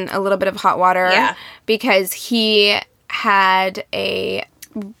was in a little bit of hot water because he had a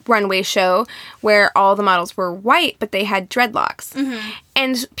runway show where all the models were white, but they had dreadlocks. Mm-hmm.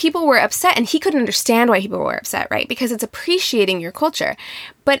 And people were upset, and he couldn't understand why people were upset, right? Because it's appreciating your culture.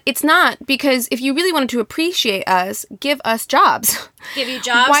 But it's not, because if you really wanted to appreciate us, give us jobs. Give you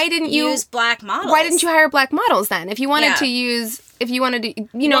jobs? Why didn't you use black models? Why didn't you hire black models then? If you wanted to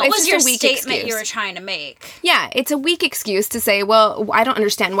you know, it's just a weak excuse. What was your statement you were trying to make? Yeah, it's a weak excuse to say, well, I don't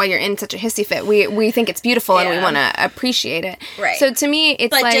understand why you're in such a hissy fit. We think it's beautiful and we want to appreciate it. Right. So to me,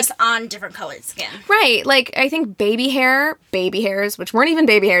 it's like just on different colored skin. Right. Like, I think baby hairs, which weren't even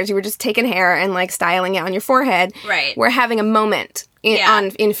baby hairs, you were just taking hair and, like, styling it on your forehead. Right. We're having a moment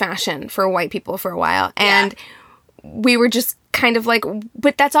in fashion for white people for a while. And we were just kind of like,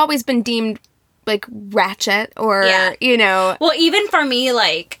 but that's always been deemed, like, ratchet or, you know. Well, even for me,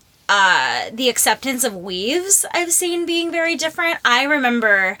 like, the acceptance of weaves I've seen being very different. I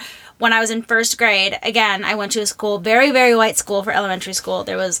remember when I was in first grade, again, I went to a school, very, very white school for elementary school.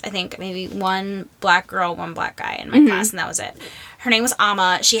 There was, I think, maybe one black girl, one black guy in my class, and that was it. Her name was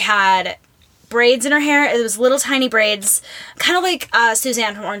Amma. She had braids in her hair. It was little tiny braids, kind of like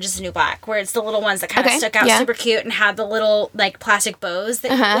Suzanne from Orange is the New Black, where it's the little ones that kind of stuck out super cute and had the little, like, plastic bows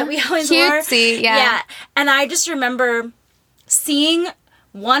that we always wore. Cutesy, yeah. And I just remember seeing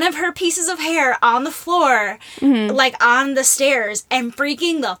one of her pieces of hair on the floor, like, on the stairs, and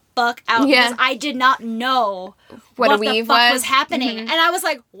freaking the fuck out because I did not know what the fuck was happening. And I was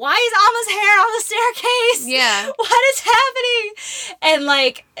like, why is Alma's hair on the staircase? Yeah. What is happening? And,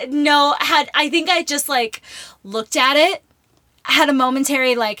 like, I think I just, like, looked at it, had a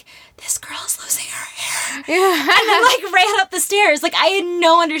momentary, like, this girl's losing her hair. Yeah. And then, like, ran up the stairs. Like, I had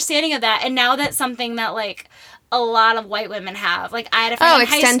no understanding of that. And now that's something that, like, a lot of white women have. Like, I had a friend in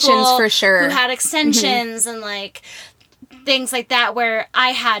high school for sure. who had extensions and, like, things like that where I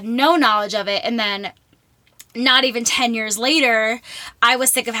had no knowledge of it. And then not even 10 years later, I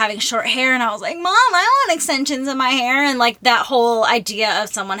was sick of having short hair, and I was like, Mom, I want extensions in my hair. And, like, that whole idea of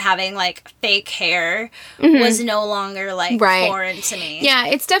someone having, like, fake hair was no longer, like, foreign to me. Yeah,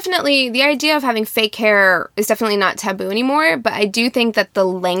 it's definitely, the idea of having fake hair is definitely not taboo anymore, but I do think that the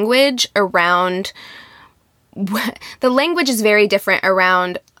language is very different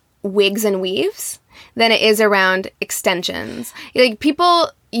around wigs and weaves than it is around extensions. Like, people,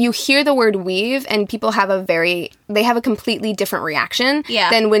 you hear the word weave and people have a completely different reaction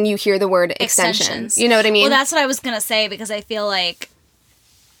than when you hear the word extensions. You know what I mean? Well, that's what I was going to say, because I feel like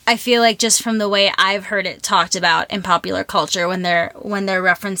just from the way I've heard it talked about in popular culture when they're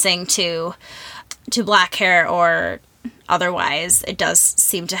referencing to black hair or otherwise, it does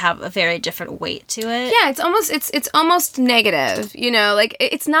seem to have a very different weight to it. Yeah, it's almost negative, you know, like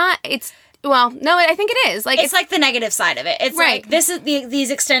well, no, I think it is. Like, it's like the negative side of it. It's like,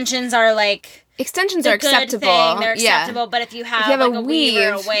 these extensions are like... Extensions are acceptable. They're acceptable, but if you have like a weave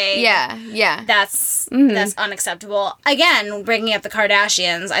or a wig, that's unacceptable. Again, bringing up the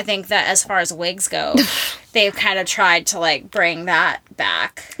Kardashians, I think that as far as wigs go, they've kind of tried to, like, bring that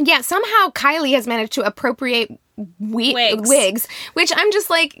back. Yeah, somehow Kylie has managed to appropriate wigs, which I'm just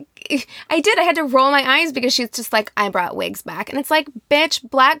like, I had to roll my eyes because she's just like, I brought wigs back. And it's like, bitch,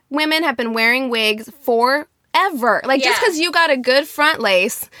 black women have been wearing wigs forever. Like, just because you got a good front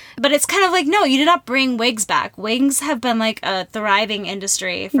lace. But it's kind of like, no, you did not bring wigs back. Wigs have been, like, a thriving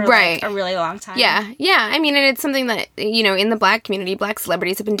industry for, like, a really long time. Yeah. And it's something that, you know, in the black community, black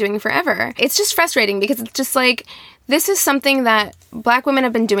celebrities have been doing forever. It's just frustrating because it's just like, this is something that black women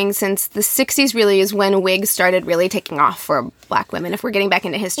have been doing since the 60s, really, is when wigs started really taking off for black women, if we're getting back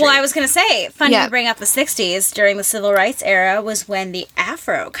into history. Well, I was going to say, funny to bring up the 60s, during the civil rights era was when the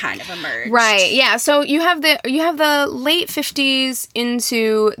afro kind of emerged. Right, yeah. So you have the late 50s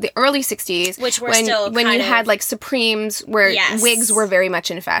into the early 60s. Which were when you had, like, Supremes, where wigs were very much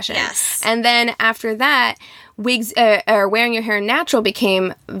in fashion. Yes. And then after that, wigs, or wearing your hair natural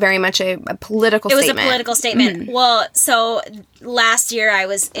became very much a political statement. It was a political statement. Mm-hmm. Well, so last year I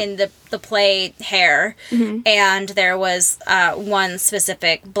was in the play Hair, and there was one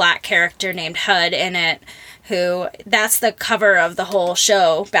specific black character named Hud in it, who, that's the cover of the whole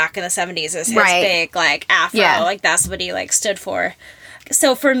show back in the 70s, is his big, like, afro. Like, that's what he, like, stood for.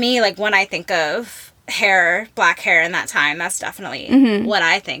 So for me, like, when I think of black hair in that time, that's definitely what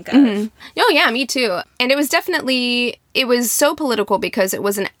I think of. Oh yeah, me too. And it was so political because it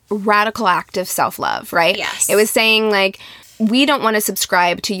was a radical act of self-love, right? Yes. It was saying, like, we don't want to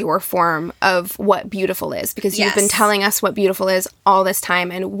subscribe to your form of what beautiful is because you've been telling us what beautiful is all this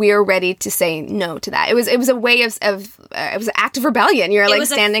time, and we're ready to say no to that. It was a way of it was an act of rebellion. You're like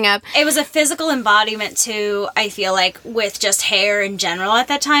standing up. It was a physical embodiment too, I feel like, with just hair in general at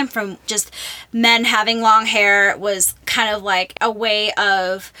that time. From just men having long hair was kind of like a way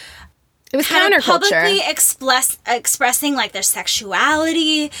of... It was counterculture. Publicly expressing, like, their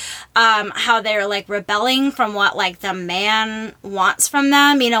sexuality, how they're, like, rebelling from what, like, the man wants from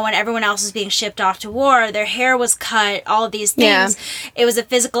them. You know, when everyone else was being shipped off to war, their hair was cut, all of these things. Yeah. It was a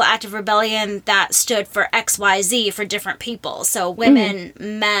physical act of rebellion that stood for XYZ for different people. So women,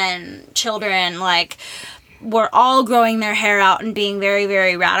 men, children, like... were all growing their hair out and being very,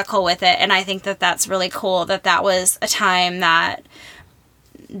 very radical with it. And I think that that's really cool that was a time that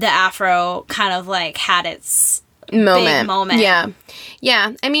the afro kind of, like, had its big moment.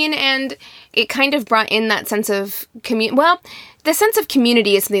 Yeah. I mean, and it kind of brought in that sense of the sense of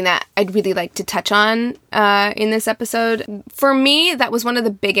community is something that I'd really like to touch on in this episode. For me, that was one of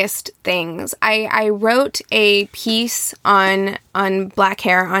the biggest things. I wrote a piece on black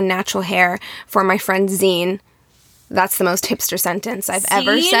hair, on natural hair, for my friend Zine. That's the most hipster sentence I've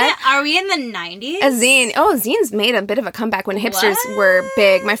ever said. Are we in the 90s? A zine. Oh, zines made a bit of a comeback when hipsters were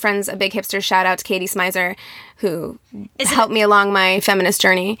big. My friend's a big hipster. Shout out to Katie Smizer, who helped me along my feminist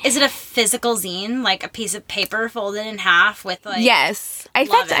journey. Is it a physical zine? Like a piece of paper folded in half with, like... Yes. In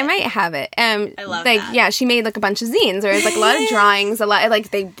fact, I might have it. I love that. Yeah, she made, like, a bunch of zines. There was, like, a lot of drawings. A lot,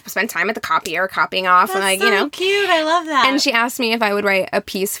 like, they spent time at the copier copying off. That's and, like, so you know. Cute. I love that. And she asked me if I would write a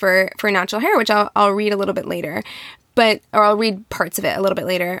piece for natural hair, which I'll read a little bit later. Or I'll read parts of it a little bit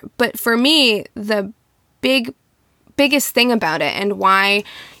later. But for me, the biggest thing about it, and why,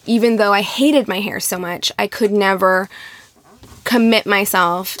 even though I hated my hair so much, I could never commit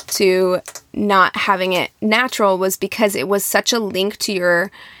myself to not having it natural, was because it was such a link to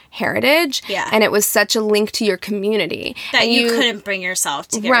your heritage, and it was such a link to your community that you couldn't bring yourself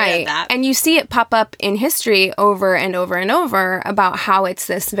to get rid of that. And you see it pop up in history over and over and over about how it's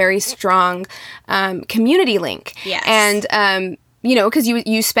this very strong community link. Yes. And you know, because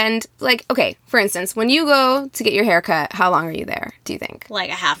you spend, like, okay, for instance, when you go to get your hair cut, how long are you there, do you think? Like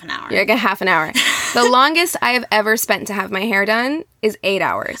a half an hour. You're like a half an hour. The longest I have ever spent to have my hair done is 8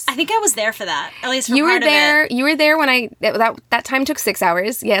 hours. I think I was there for that, at least for You were part there. of it. You were there when that time took 6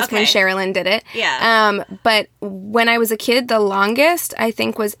 hours. Yes, when Okay. Sherilyn did it. Yeah. But when I was a kid, the longest I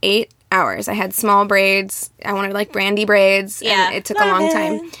think was 8 hours. I had small braids. I wanted like brandy braids. Yeah. And it took a long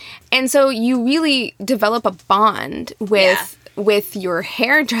time. And so you really develop a bond with your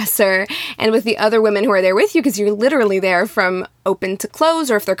hairdresser and with the other women who are there with you, because you're literally there from open to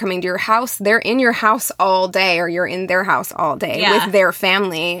close, or if they're coming to your house, they're in your house all day, or you're in their house all day with their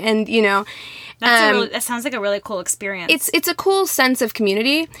family. And, you know, that sounds like a really cool experience. it's a cool sense of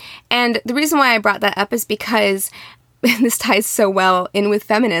community. And the reason why I brought that up is because this ties so well in with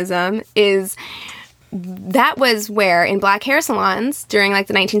feminism, is that was where in black hair salons during like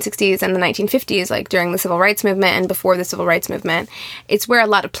the 1960s and the 1950s, like during the civil rights movement and before the civil rights movement, it's where a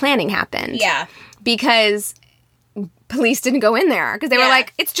lot of planning happened. Yeah. Because police didn't go in there because they were Yeah.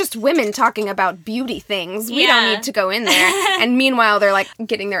 like, it's just women talking about beauty things. We Yeah. don't need to go in there. And meanwhile, they're like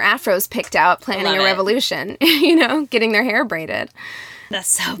getting their afros picked out, planning Love a it. revolution, you know, getting their hair braided. That's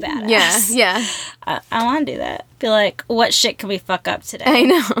so badass. Yeah. I want to do that. Be like, what shit can we fuck up today? I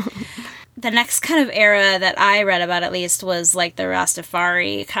know. The next kind of era that I read about, at least, was like the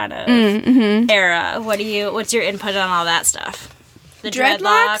Rastafari kind of era. What's your input on all that stuff? The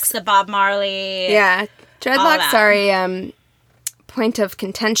dreadlocks, the Bob Marley. Yeah. Dreadlocks that. are a point of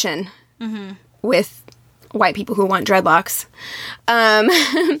contention with white people who want dreadlocks.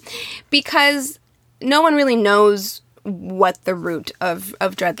 Because no one really knows what the root of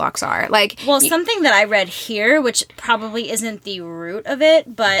dreadlocks are. Like, Well, something that I read here, which probably isn't the root of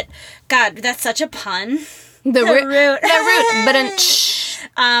it, but God, that's such a pun. the root. root. The root. But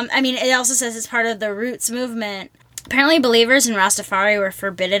I mean, it also says it's part of the Roots movement. Apparently, believers in Rastafari were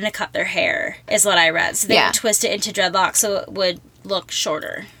forbidden to cut their hair, is what I read. So they would twist it into dreadlocks so it would look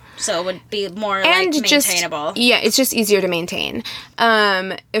shorter. So it would be more maintainable. It's just easier to maintain.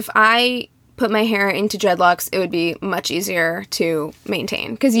 If I put my hair into dreadlocks, it would be much easier to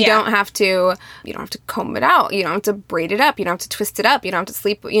maintain because you don't have to comb it out, you don't have to braid it up, you don't have to twist it up, you don't have to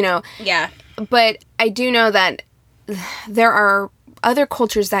sleep, you know. Yeah. But I do know that there are other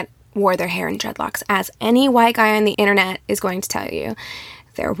cultures that wore their hair in dreadlocks, as any white guy on the internet is going to tell you.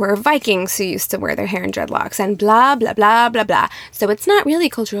 There were Vikings who used to wear their hair in dreadlocks and blah, blah, blah, blah, blah. So it's not really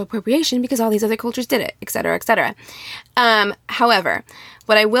cultural appropriation because all these other cultures did it, etc., etc. However,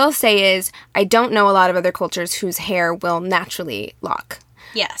 what I will say is I don't know a lot of other cultures whose hair will naturally lock.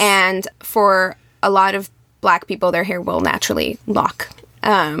 Yes. And for a lot of black people, their hair will naturally lock,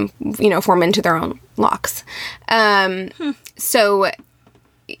 form into their own locks. So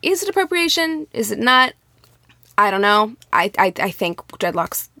is it appropriation? Is it not? I don't know. I think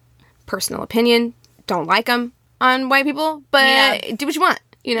dreadlocks, personal opinion, don't like them on white people, but do what you want,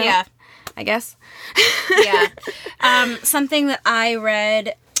 you know? Yeah. I guess. Yeah. Something that I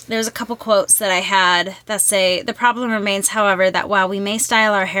read, there's a couple quotes that I had that say, the problem remains, however, that while we may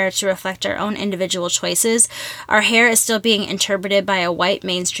style our hair to reflect our own individual choices, our hair is still being interpreted by a white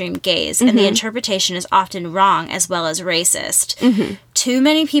mainstream gaze, and the interpretation is often wrong as well as racist. Too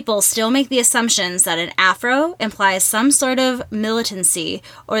many people still make the assumptions that an afro implies some sort of militancy,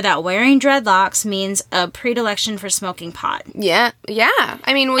 or that wearing dreadlocks means a predilection for smoking pot. Yeah.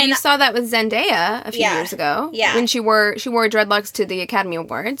 I mean, you saw that with Zendaya a few years ago. Yeah. When she wore dreadlocks to the Academy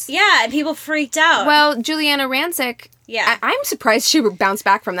Awards. Yeah, and people freaked out. Well, Juliana Rancic. Yeah. I'm surprised she bounced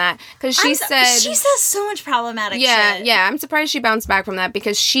back from that because she said she says so much problematic shit. Yeah. I'm surprised she bounced back from that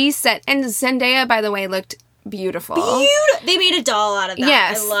because she said, and Zendaya, by the way, looked beautiful. They made a doll out of that.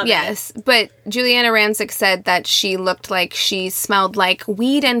 Yes, I love it. But Juliana Rancic said that she looked like she smelled like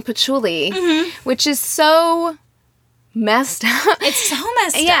weed and patchouli, which is so messed up. It's so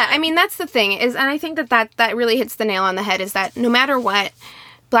messed up. Yeah, I mean, that's the thing, and I think that really hits the nail on the head, is that no matter what,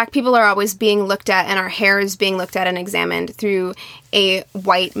 black people are always being looked at, and our hair is being looked at and examined through a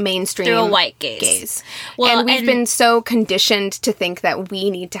white mainstream Through a white gaze. Well, and we've been so conditioned to think that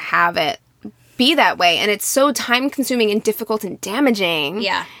we need to have it be that way, and it's so time-consuming and difficult and damaging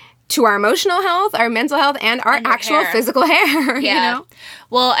to our emotional health, our mental health, and our actual hair. physical hair, you know?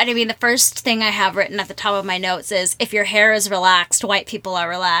 Well, and I mean, the first thing I have written at the top of my notes is, if your hair is relaxed, white people are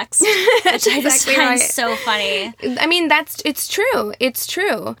relaxed. Which I just exactly find right. so funny. I mean, it's true. It's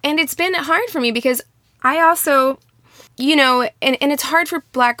true. And it's been hard for me because I also, and it's hard for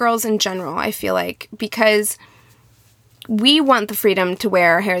black girls in general, I feel like, because we want the freedom to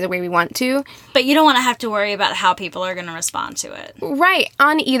wear our hair the way we want to. But you don't want to have to worry about how people are going to respond to it. Right.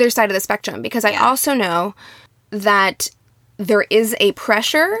 On either side of the spectrum. Because I also know that there is a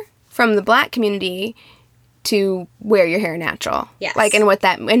pressure from the Black community to wear your hair natural. Yes. Like, and what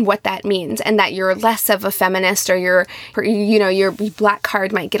that means, and that you're less of a feminist, or your Black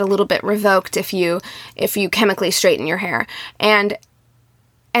card might get a little bit revoked if you chemically straighten your hair. And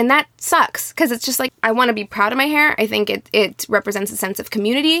that sucks, because it's just like, I want to be proud of my hair. I think it represents a sense of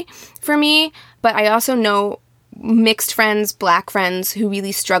community for me, but I also know mixed friends, Black friends, who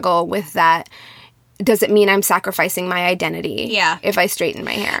really struggle with that. Does it mean I'm sacrificing my identity if I straighten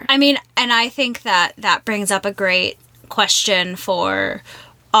my hair? I mean, and I think that brings up a great question for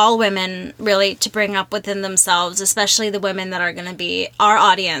all women, really, to bring up within themselves, especially the women that are going to be our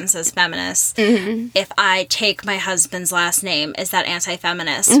audience as feminists. Mm-hmm. If I take my husband's last name, is that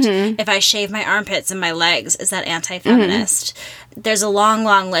anti-feminist? Mm-hmm. If I shave my armpits and my legs, is that anti-feminist? Mm-hmm. There's a long,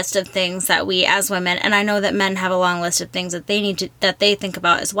 long list of things that we as women, and I know that men have a long list of things that they think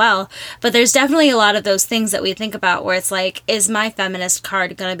about as well, but there's definitely a lot of those things that we think about where it's like, is my feminist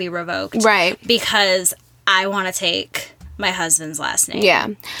card going to be revoked? Right. Because I want to take my husband's last name. Yeah.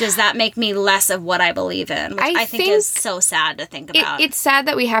 Does that make me less of what I believe in? Which I think is so sad to think about. It's sad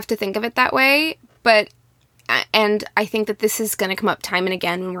that we have to think of it that way, and I think that this is going to come up time and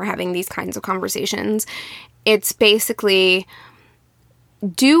again when we're having these kinds of conversations. It's basically,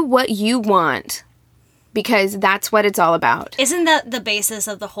 do what you want, because that's what it's all about. Isn't that the basis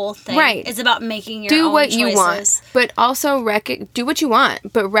of the whole thing? Right. It's about making your do own what choices. you want, but also do what you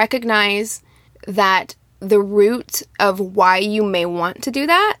want, but recognize that the root of why you may want to do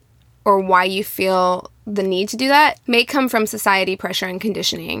that, or why you feel the need to do that, may come from society pressure and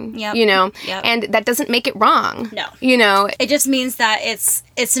conditioning. Yep. Yep. And that doesn't make it wrong. No. It just means that it's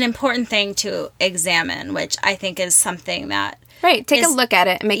an important thing to examine, which I think is something that... Right. Take a look at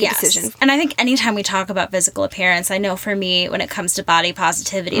it and make a decision. And I think anytime we talk about physical appearance, I know for me, when it comes to body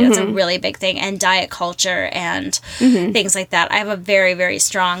positivity, that's a really big thing, and diet culture and things like that. I have a very, very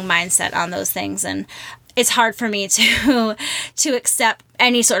strong mindset on those things, and it's hard for me to accept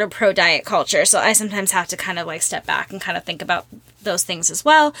any sort of pro-diet culture. So I sometimes have to kind of like step back and kind of think about those things as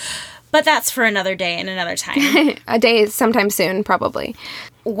well. But that's for another day and another time. A day sometime soon, probably.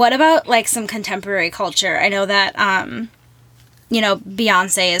 What about like some contemporary culture? I know that,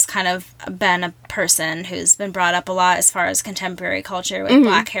 Beyonce has kind of been a person who's been brought up a lot as far as contemporary culture with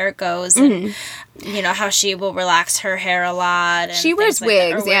Black hair goes, and how she will relax her hair a lot. And she wears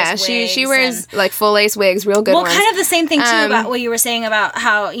wigs, She wears like full lace wigs, real good ones. Well, kind of the same thing too about what you were saying about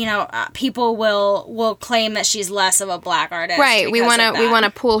how people will claim that she's less of a Black artist. Right. We want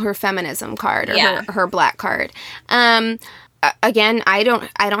to pull her feminism card or her Black card. Again, I don't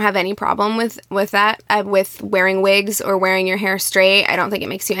have any problem with that, with wearing wigs or wearing your hair straight. I don't think it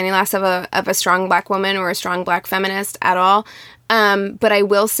makes you any less of a strong Black woman or a strong Black feminist at all. But I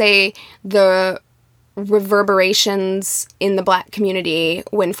will say the reverberations in the Black community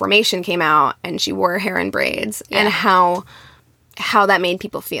when Formation came out and she wore her hair in braids, and how that made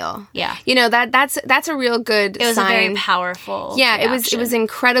people feel. Yeah. That's a real good sign. It was a very powerful reaction. It was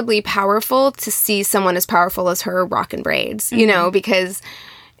incredibly powerful to see someone as powerful as her rocking braids, because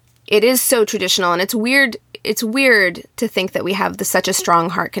it is so traditional, and it's weird to think that we have such a strong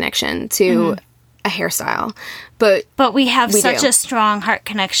heart connection to a hairstyle. But we have such a strong heart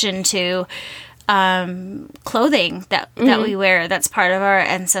connection to clothing that we wear. That's part of our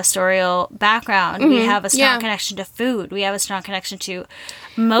ancestral background. We have a strong connection to food. We have a strong connection to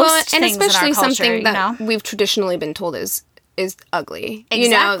most things in our culture. And especially something that we've traditionally been told is ugly.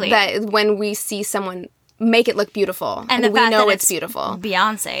 Exactly. That when we see someone make it look beautiful, and we know it's beautiful.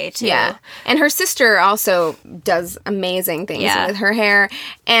 Beyonce too. Yeah. And her sister also does amazing things with her hair.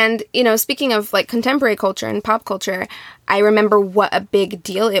 And, speaking of like contemporary culture and pop culture, I remember what a big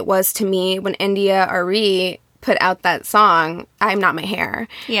deal it was to me when India Arie put out that song, I Am Not My Hair.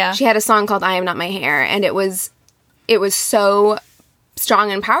 Yeah. She had a song called I Am Not My Hair, and it was so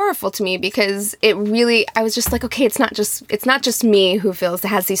strong and powerful to me, because I was just like, okay, it's not just me who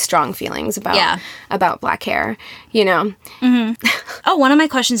has these strong feelings about Black hair, Oh, one of my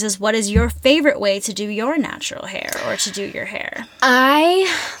questions is, what is your favorite way to do your natural hair or to do your hair?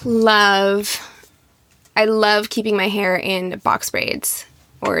 I love keeping my hair in box braids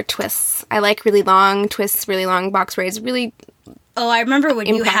or twists. I like really long twists, really long box braids, really. Oh, I remember when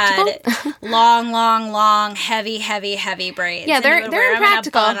you had long, heavy braids. Yeah, they're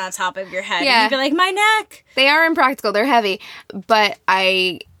impractical. And a bun on top of your head. Yeah. And you'd be like, my neck. They are impractical. They're heavy. But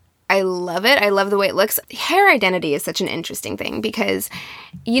I love it. I love the way it looks. Hair identity is such an interesting thing, because,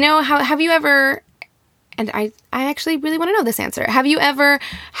 have you ever, and I actually really want to know this answer. Have you ever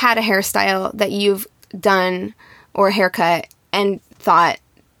had a hairstyle that you've done or a haircut and thought,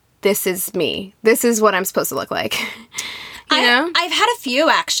 this is me. This is what I'm supposed to look like? You know? I've had a few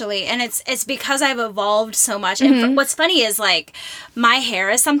actually, and it's because I've evolved so much. And what's funny is like my hair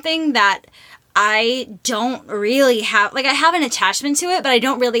is something that I don't really have, like I have an attachment to it, but I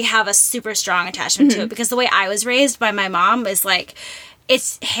don't really have a super strong attachment to it because the way I was raised by my mom is like,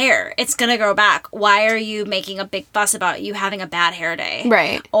 it's hair. It's going to grow back. Why are you making a big fuss about you having a bad hair day?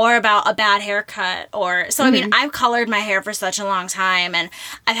 Right. Or about a bad haircut. So, I mean, I've colored my hair for such a long time and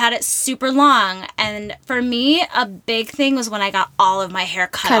I've had it super long. And for me, a big thing was when I got all of my hair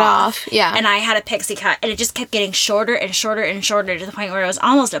cut off. Yeah. And I had a pixie cut and it just kept getting shorter and shorter and shorter to the point where it was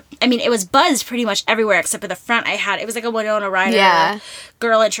almost it was buzzed pretty much everywhere except for the front it was like a Winona Ryder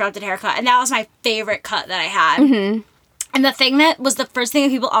girl interrupted haircut. And that was my favorite cut that I had. And the thing that was the first thing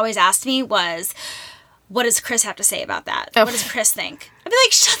that people always asked me was, what does Chris have to say about that? What does Chris think? I'd be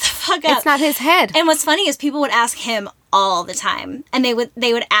like, shut the fuck up. It's not his head. And what's funny is people would ask him all the time. And they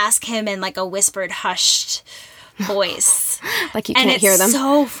would ask him in like a whispered, hushed voice. Like you can't hear them. And it's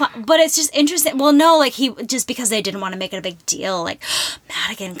so fun. But it's just interesting. Well, no, like just because they didn't want to make it a big deal. Like,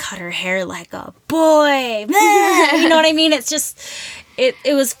 Madigan cut her hair like a boy. You know what I mean? It's just...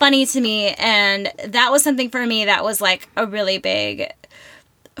 It was funny to me, and that was something for me that was like a really big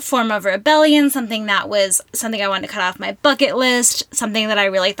form of rebellion, something I wanted to cut off my bucket list, something that I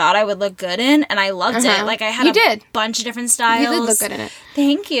really thought I would look good in, and I loved it. Like I had bunch of different styles. You did look good in it.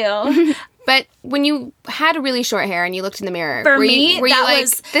 Thank you. But when you had really short hair and you looked in the mirror, were you like,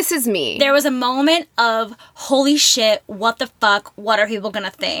 this is me? There was a moment of, holy shit, what the fuck, what are people gonna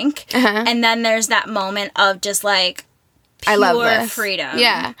think? And then there's that moment of just like, pure I love this. Freedom.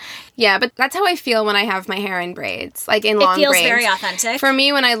 Yeah, but that's how I feel when I have my hair in braids, like in long braids. It feels very authentic. For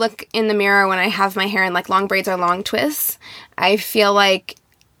me, when I look in the mirror, when I have my hair in like long braids or long twists, I feel like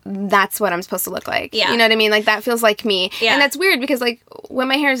that's what I'm supposed to look like. Yeah. You know what I mean? Like that feels like me. Yeah. And that's weird because like when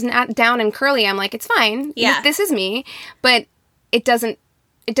my hair is not down and curly, I'm like, it's fine. Yeah. This is me. But it doesn't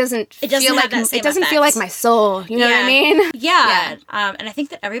feel like my soul. You know what I mean? Yeah. And I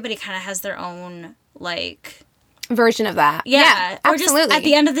think that everybody kind of has their own like version of that. Yeah, or absolutely. just at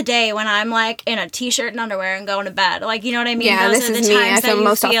the end of the day when I'm like in a t-shirt and underwear and going to bed, like, you know what I mean? Yeah, those this are the is times me. I feel that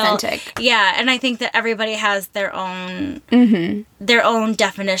most authentic. Yeah, and I think that everybody has their own their own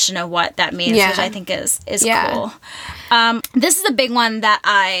definition of what that means, which I think is cool. This is a big one that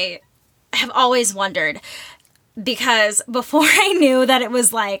I have always wondered. Because before I knew that it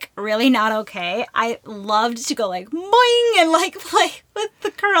was, like, really not okay, I loved to go, like, boing, and, like, play with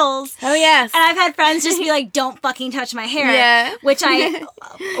the curls. Oh, yes. And I've had friends just be like, don't fucking touch my hair. Yeah. Which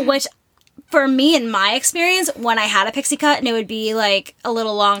for me, in my experience, when I had a pixie cut, and it would be, like, a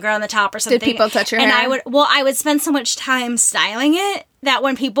little longer on the top or something. Did people touch your hair? And I would spend so much time styling it that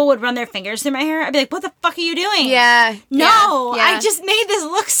when people would run their fingers through my hair, I'd be like, what the fuck are you doing? Yeah. No, yeah. I just made this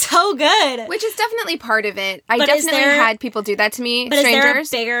look so good. Which is definitely part of it. I definitely had people do that to me. But strangers.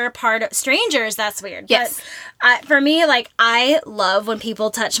 Is there a bigger part of... Strangers, that's weird. Yes. But for me, like, I love when people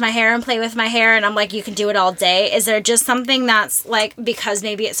touch my hair and play with my hair, and I'm like, you can do it all day. Is there just something that's, like, because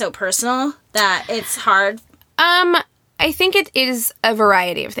maybe it's so personal that it's hard? I think it is a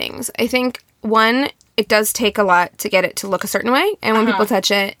variety of things. I think, one... it does take a lot to get it to look a certain way. And when people touch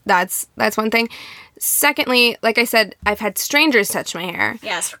it, that's one thing. Secondly, like I said, I've had strangers touch my hair.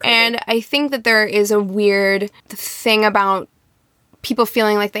 Yes. And I think that there is a weird thing about people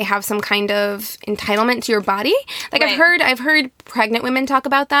feeling like they have some kind of entitlement to your body. Like right. I've heard pregnant women talk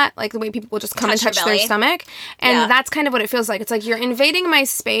about that, like the way people will just come and touch their stomach. And that's kind of what it feels like. It's like you're invading my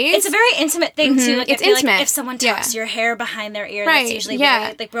space. It's a very intimate thing too. Like it's I feel intimate. Like if someone tucks your hair behind their ear, right. that's usually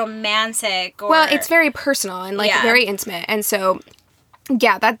very like romantic. Or... Well, it's very personal and like very intimate. And so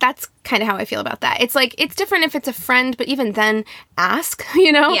yeah, that's kind of how I feel about that. It's like, it's different if it's a friend, but even then ask,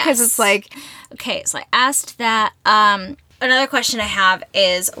 you know, because it's like... Okay, so I asked that. Another question I have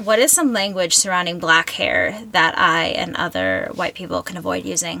is, what is some language surrounding black hair that I and other white people can avoid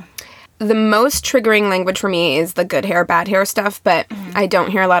using? The most triggering language for me is the good hair, bad hair stuff, but I don't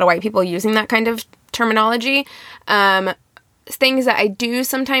hear a lot of white people using that kind of terminology. Things that I do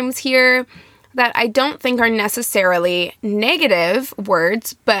sometimes hear that I don't think are necessarily negative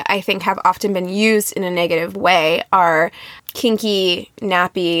words, but I think have often been used in a negative way are kinky,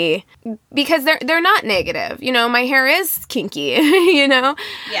 nappy, because they're not negative. You know, my hair is kinky, you know?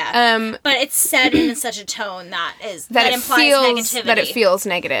 Yeah. But it's said in such a tone that implies negativity. That it feels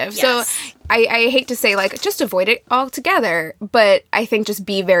negative. Yes. So I hate to say, like, just avoid it altogether, but I think just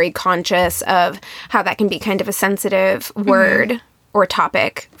be very conscious of how that can be kind of a sensitive word or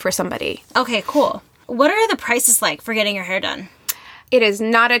topic for somebody. Okay, cool. What are the prices like for getting your hair done? It is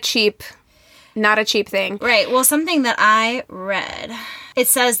not a cheap thing. Right. Well, something that I read It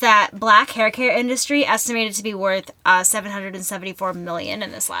says that black hair care industry estimated to be worth $774 million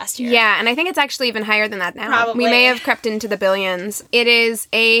in this last year. Yeah, and I think it's actually even higher than that now. Probably. We may have crept into the billions. It is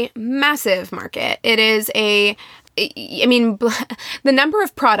a massive market. It is the number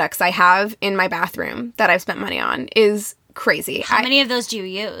of products I have in my bathroom that I've spent money on is crazy. How many of those do you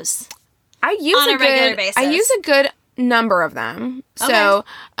use? I use on a regular basis? I use a good number of them. Okay. So,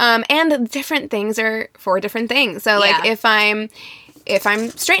 and different things are for different things. So, like, Yeah. if I'm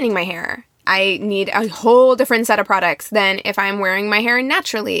straightening my hair, I need a whole different set of products than if I'm wearing my hair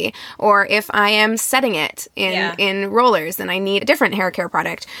naturally, or if I am setting it in rollers, then I need a different hair care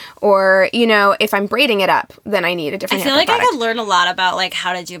product. Or, if I'm braiding it up, then I need a different hair care product. I could learn a lot about, like,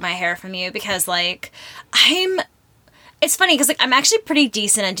 how to do my hair from you because, like, it's funny because, like, I'm actually pretty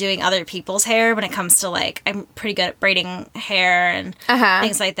decent at doing other people's hair when it comes to, like, I'm pretty good at braiding hair and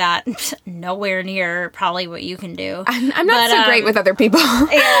things like that. Nowhere near probably what you can do. I'm not so great with other people.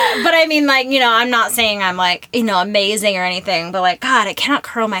 Yeah, but I mean, like, I'm not saying I'm, like, amazing or anything, but, like, God, I cannot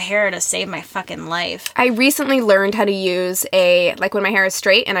curl my hair to save my fucking life. I recently learned how to use when my hair is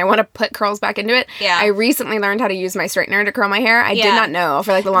straight and I want to put curls back into it. Yeah. I recently learned how to use my straightener to curl my hair. I did not know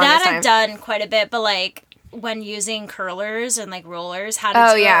for, like, the longest time. That I've done quite a bit, but, like, when using curlers and, like, rollers, how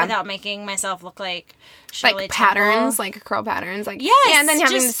to do it without making myself look like Shirley patterns, Temple. like curl patterns, like yes, and then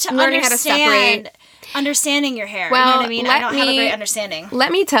learning how to separate, understanding your hair. Well, you know what I mean? I don't have a great understanding.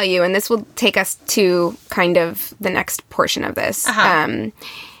 Let me tell you, and this will take us to kind of the next portion of this. I'm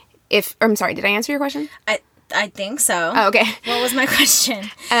sorry, did I answer your question? I think so. Oh, okay. What was my question?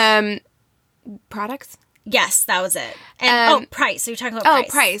 Products. Yes, that was it. And price. So you're talking about price.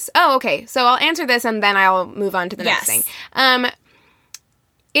 Oh, price. Oh, okay. So I'll answer this and then I'll move on to the next thing.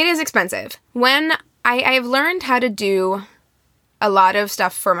 It is expensive. When I've learned how to do a lot of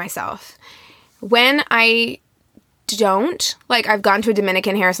stuff for myself. When I don't, like, I've gone to a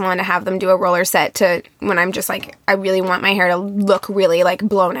Dominican hair salon to have them do a roller set to when I'm just like, I really want my hair to look really, like,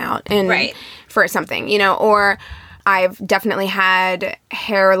 blown out and for something, or I've definitely had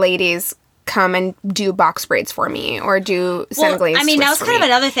hair ladies come and do box braids for me or do Senegalese I mean, that was twists kind for of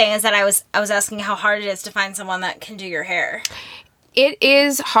me. another thing is that I was asking how hard it is to find someone that can do your hair. It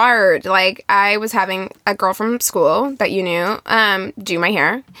is hard. Like, I was having a girl from school that you knew do my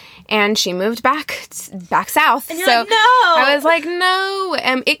hair, and she moved back south. And you're so like, no! I was like, no.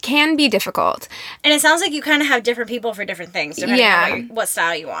 It can be difficult. And it sounds like you kind of have different people for different things, depending on what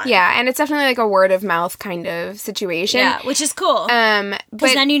style you want. Yeah, and it's definitely like a word of mouth kind of situation. Yeah, which is cool.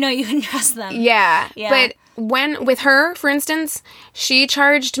 Because then you can trust them. Yeah. But with her, for instance, she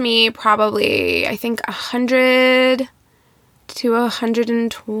charged me probably, I think, $100 to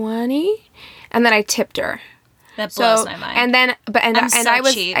 $120, and then I tipped her. That blows my mind. And then, I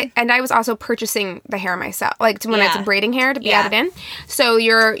was cheap. I was also purchasing the hair myself, like when it's braiding hair to be added in. So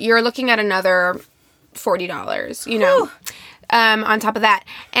you're looking at another $40, on top of that.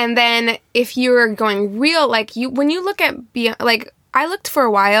 And then if you're going real, like when you look at like. I looked for a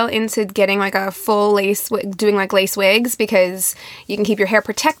while into getting like a full lace, doing like lace wigs because you can keep your hair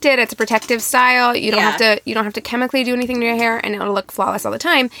protected. It's a protective style. You don't have to chemically do anything to your hair, and it'll look flawless all the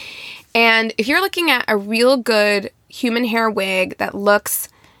time. And if you're looking at a real good human hair wig that looks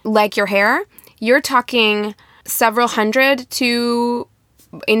like your hair, you're talking several hundred to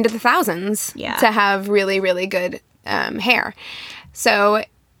into the thousands to have really, really good hair. So,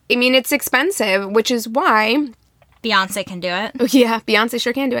 I mean, it's expensive, which is why Beyonce can do it. Yeah, Beyonce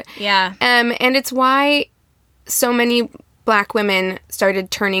sure can do it. Yeah. And it's why so many black women started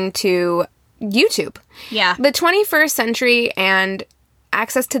turning to YouTube. Yeah. The 21st century and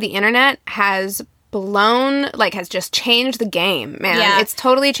access to the internet has just changed the game, man. Yeah. It's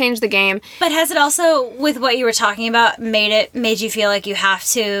totally changed the game. But has it also, with what you were talking about, made you feel like you have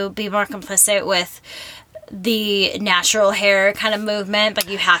to be more complicit with the natural hair kind of movement? Like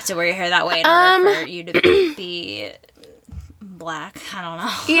you have to wear your hair that way in order for you to be black? I don't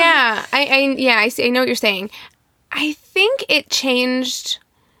know. Yeah, I know what you're saying. I think it changed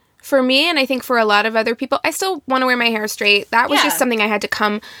for me, and I think for a lot of other people. I still want to wear my hair straight. That was just something I had to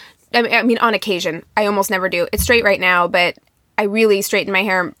come. I mean, on occasion. I almost never do. It's straight right now, but I really straighten my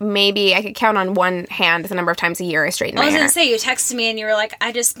hair. Maybe I could count on one hand the number of times a year I straighten my hair. I was going to say, you texted me and you were like,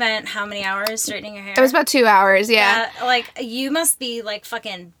 I just spent how many hours straightening your hair? It was about 2 hours, yeah. Like, you must be, like,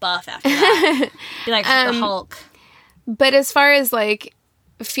 fucking buff after that. Be like the Hulk. But as far as, like,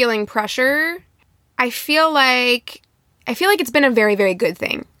 feeling pressure, I feel like it's been a very, very good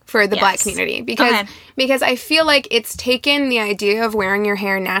thing for the black community because I feel like it's taken the idea of wearing your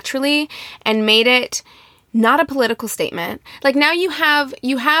hair naturally and made it not a political statement. Like now you have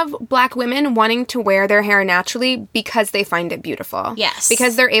Black women wanting to wear their hair naturally because they find it beautiful. Yes.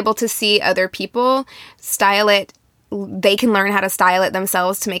 Because they're able to see other people style it. They can learn how to style it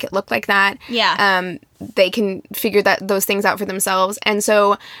themselves to make it look like that. Yeah. They can figure those things out for themselves. And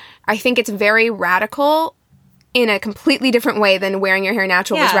so I think it's very radical in a completely different way than wearing your hair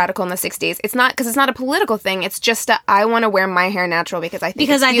natural was radical in the 60s. It's not because it's not a political thing. It's just I want to wear my hair natural because I think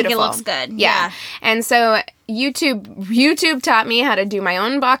it's beautiful. Think it looks good. Yeah. And so YouTube taught me how to do my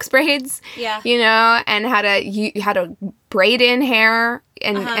own box braids. Yeah. You know, and how to braid in hair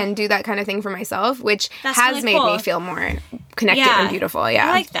and do that kind of thing for myself, which That's has really made cool. me feel more connected and beautiful. Yeah.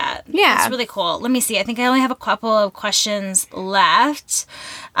 I like that. Yeah. That's really cool. Let me see. I think I only have a couple of questions left.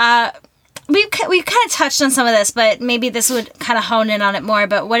 We kind of touched on some of this, but maybe this would kind of hone in on it more.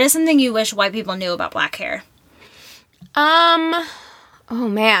 But what is something you wish white people knew about black hair? Oh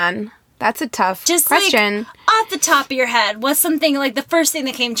man, that's a tough question. Like, off the top of your head, what's something like the first thing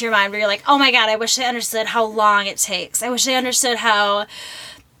that came to your mind where you're like, oh my God, I wish I understood how long it takes. I wish I understood how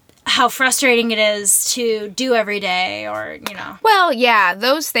frustrating it is to do every day, or, you know. Well, yeah,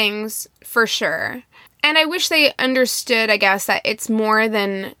 those things for sure. And I wish they understood, I guess, that it's more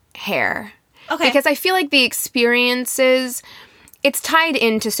than hair. Okay. Because I feel like the experiences, it's tied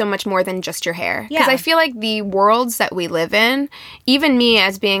into so much more than just your hair. Because I feel like the worlds that we live in, even me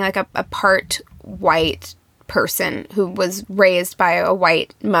as being like a part white person who was raised by a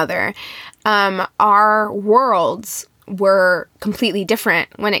white mother, our worlds were completely different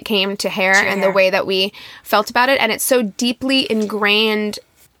when it came to hair and the way that we felt about it. And it's so deeply ingrained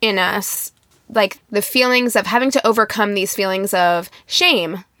in us. Like the feelings of having to overcome these feelings of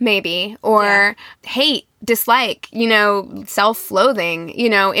shame, maybe, or hate, dislike, you know, self-loathing, you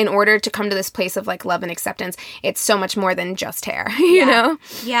know, in order to come to this place of like love and acceptance. It's so much more than just hair, you know?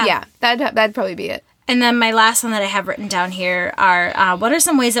 Yeah. Yeah, that'd probably be it. And then my last one that I have written down here are what are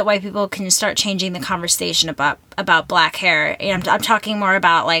some ways that white people can start changing the conversation about black hair? And I'm talking more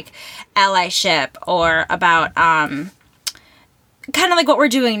about like allyship or about kind of like what we're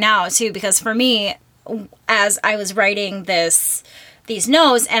doing now too, because for me, as I was writing these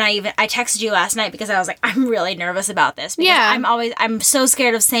notes, and I texted you last night because I was like, I'm really nervous about this. Because I'm so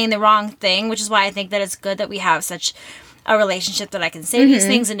scared of saying the wrong thing, which is why I think that it's good that we have such a relationship that I can say these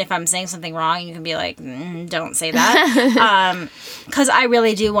things, and if I'm saying something wrong, you can be like, don't say that. Because I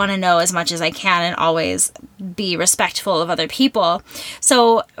really do want to know as much as I can and always be respectful of other people.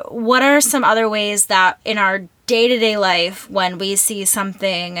 So what are some other ways that in our day-to-day life, when we see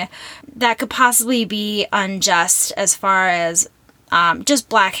something that could possibly be unjust as far as just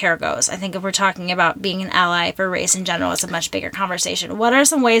black hair goes? I think if we're talking about being an ally for race in general, it's a much bigger conversation. What are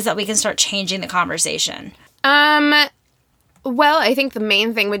some ways that we can start changing the conversation? Well, I think the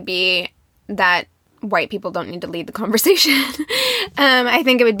main thing would be that white people don't need to lead the conversation. I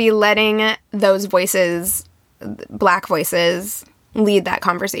think it would be letting those voices, black voices, lead that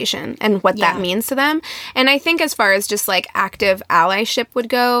conversation and what that means to them. And I think as far as just like active allyship would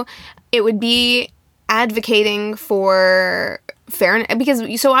go, it would be advocating for fairness,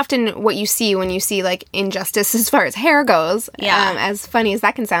 because so often what you see when you see like injustice as far as hair goes, as funny as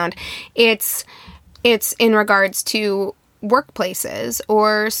that can sound, it's in regards to workplaces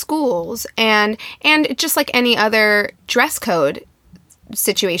or schools and just like any other dress code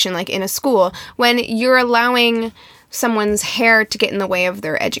situation, like in a school, when you're allowing someone's hair to get in the way of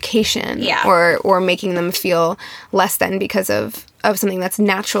their education or making them feel less than because of something that's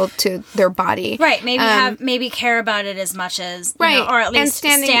natural to their body. Right. Maybe care about it as much as, you know, or at least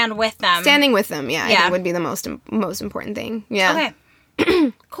stand with them. Standing with them, I think would be the most important thing. Yeah. Okay.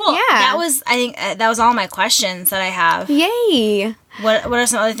 Cool. Yeah. I think that was all my questions that I have. Yay. What are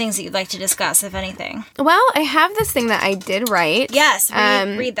some other things that you'd like to discuss, if anything? Well, I have this thing that I did write. Yes,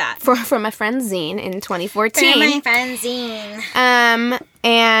 read that. For my friend Zine in 2014. For my friend Zine.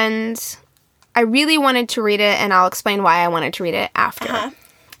 And I really wanted to read it, and I'll explain why I wanted to read it after.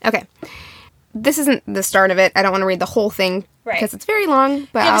 Okay. This isn't the start of it. I don't want to read the whole thing because it's very long,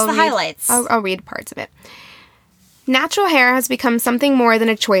 but Give us the highlights. I'll read parts of it. Natural hair has become something more than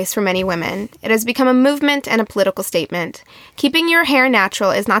a choice for many women. It has become a movement and a political statement. Keeping your hair natural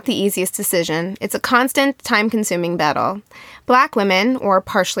is not the easiest decision. It's a constant, time-consuming battle. Black women, or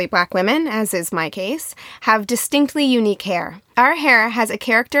partially black women, as is my case, have distinctly unique hair. Our hair has a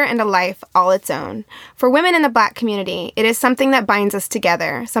character and a life all its own. For women in the black community, it is something that binds us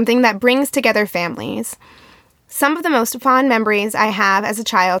together, something that brings together families. Some of the most fond memories I have as a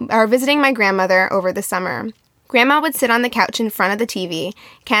child are visiting my grandmother over the summer. Grandma would sit on the couch in front of the TV,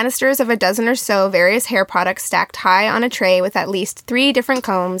 canisters of a dozen or so various hair products stacked high on a tray with at least 3 different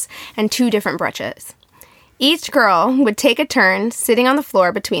combs and 2 different brushes. Each girl would take a turn sitting on the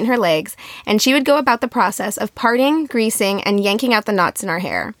floor between her legs, and she would go about the process of parting, greasing, and yanking out the knots in our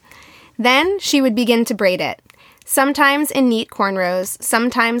hair. Then she would begin to braid it. Sometimes in neat cornrows,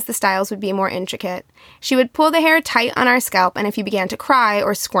 sometimes the styles would be more intricate. She would pull the hair tight on our scalp, and if you began to cry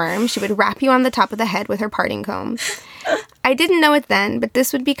or squirm, she would wrap you on the top of the head with her parting comb. I didn't know it then, but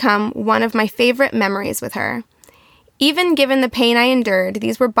this would become one of my favorite memories with her. Even given the pain I endured,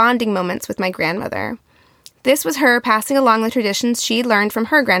 these were bonding moments with my grandmother. This was her passing along the traditions she learned from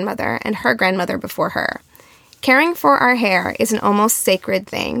her grandmother and her grandmother before her. Caring for our hair is an almost sacred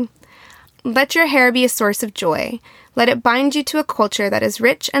thing. Let your hair be a source of joy. Let it bind you to a culture that is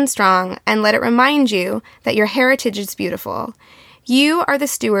rich and strong, and let it remind you that your heritage is beautiful. You are the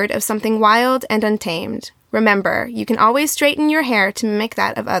steward of something wild and untamed. Remember, you can always straighten your hair to mimic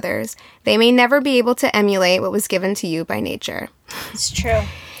that of others. They may never be able to emulate what was given to you by nature. It's true.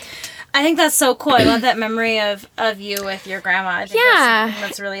 I think that's so cool. I love that memory of you with your grandma. I think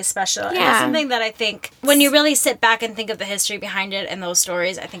that's really special. And it's something that I think when you really sit back and think of the history behind it and those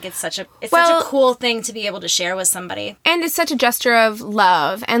stories, I think it's such a cool thing to be able to share with somebody. And it's such a gesture of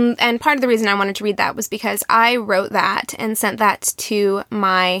love. And part of the reason I wanted to read that was because I wrote that and sent that to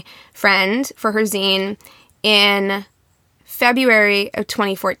my friend for her zine in February of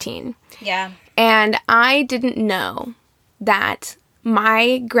 2014. Yeah. And I didn't know that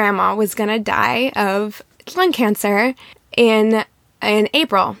my grandma was going to die of lung cancer in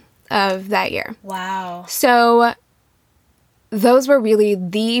April of that year. Wow. So those were really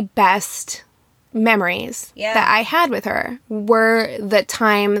the best memories that I had with her were the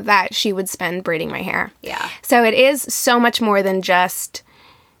time that she would spend braiding my hair. Yeah. So it is so much more than just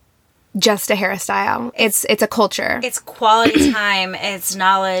a hairstyle. It's a culture. It's quality time. It's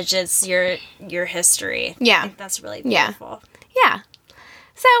knowledge. It's your history. Yeah. I think that's really beautiful. Yeah.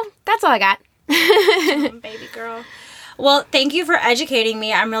 So that's all I got. Baby girl. Well, thank you for educating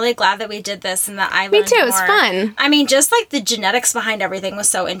me. I'm really glad that we did this and that I learned Me too. more. It's fun. I mean, just like the genetics behind everything was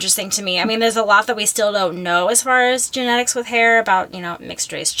so interesting to me. I mean, there's a lot that we still don't know as far as genetics with hair about,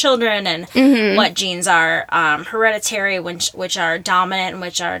 mixed race children and what genes are hereditary, which are dominant and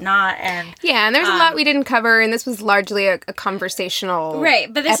which are not. And there's a lot we didn't cover, and this was largely a conversational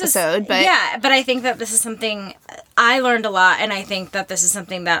episode. But I think that this is something I learned a lot, and I think that this is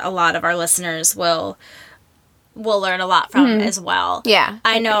something that a lot of our listeners will learn a lot from as well. Yeah.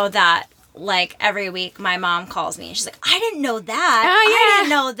 I know that, like, every week my mom calls me and she's like, I didn't know that. Oh, yeah. I didn't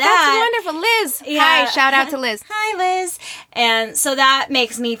know that. That's wonderful. Liz. Yeah. Hi. Shout out to Liz. Hi, Liz. And so that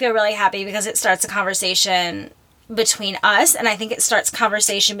makes me feel really happy because it starts a conversation between us, and I think it starts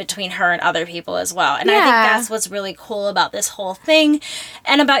conversation between her and other people as well. And I think that's what's really cool about this whole thing,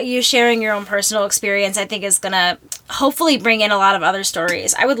 and about you sharing your own personal experience. I think is gonna hopefully bring in a lot of other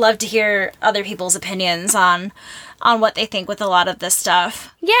stories. I would love to hear other people's opinions on what they think with a lot of this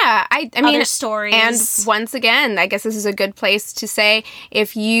stuff. Yeah, I mean, other stories. And once again, I guess this is a good place to say,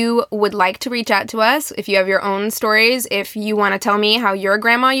 if you would like to reach out to us, if you have your own stories, if you want to tell me how your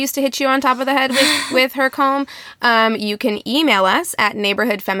grandma used to hit you on top of the head with her comb, you can email us at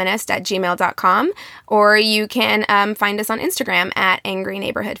neighborhoodfeminist@gmail.com, or you can find us on Instagram at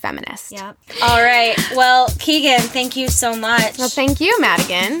angryneighborhoodfeminist. Yep. All right. Well, Keegan, thank you so much. Well, thank you,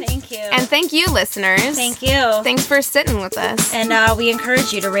 Madigan. Thank you. And thank you, listeners. Thank you. Thanks for sitting with us. And we encourage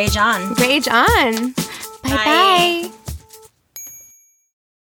you to rage on. Rage on. Bye-bye.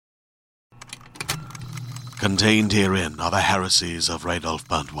 Contained herein are the heresies of Radolf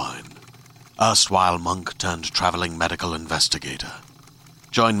Burntwine, erstwhile monk turned traveling medical investigator.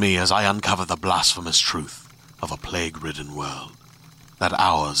 Join me as I uncover the blasphemous truth of a plague-ridden world, that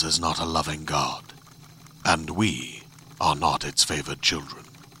ours is not a loving God, and we are not its favored children.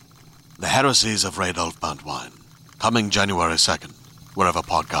 The heresies of Radolf Burntwine, coming January 2nd, wherever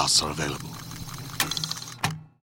podcasts are available.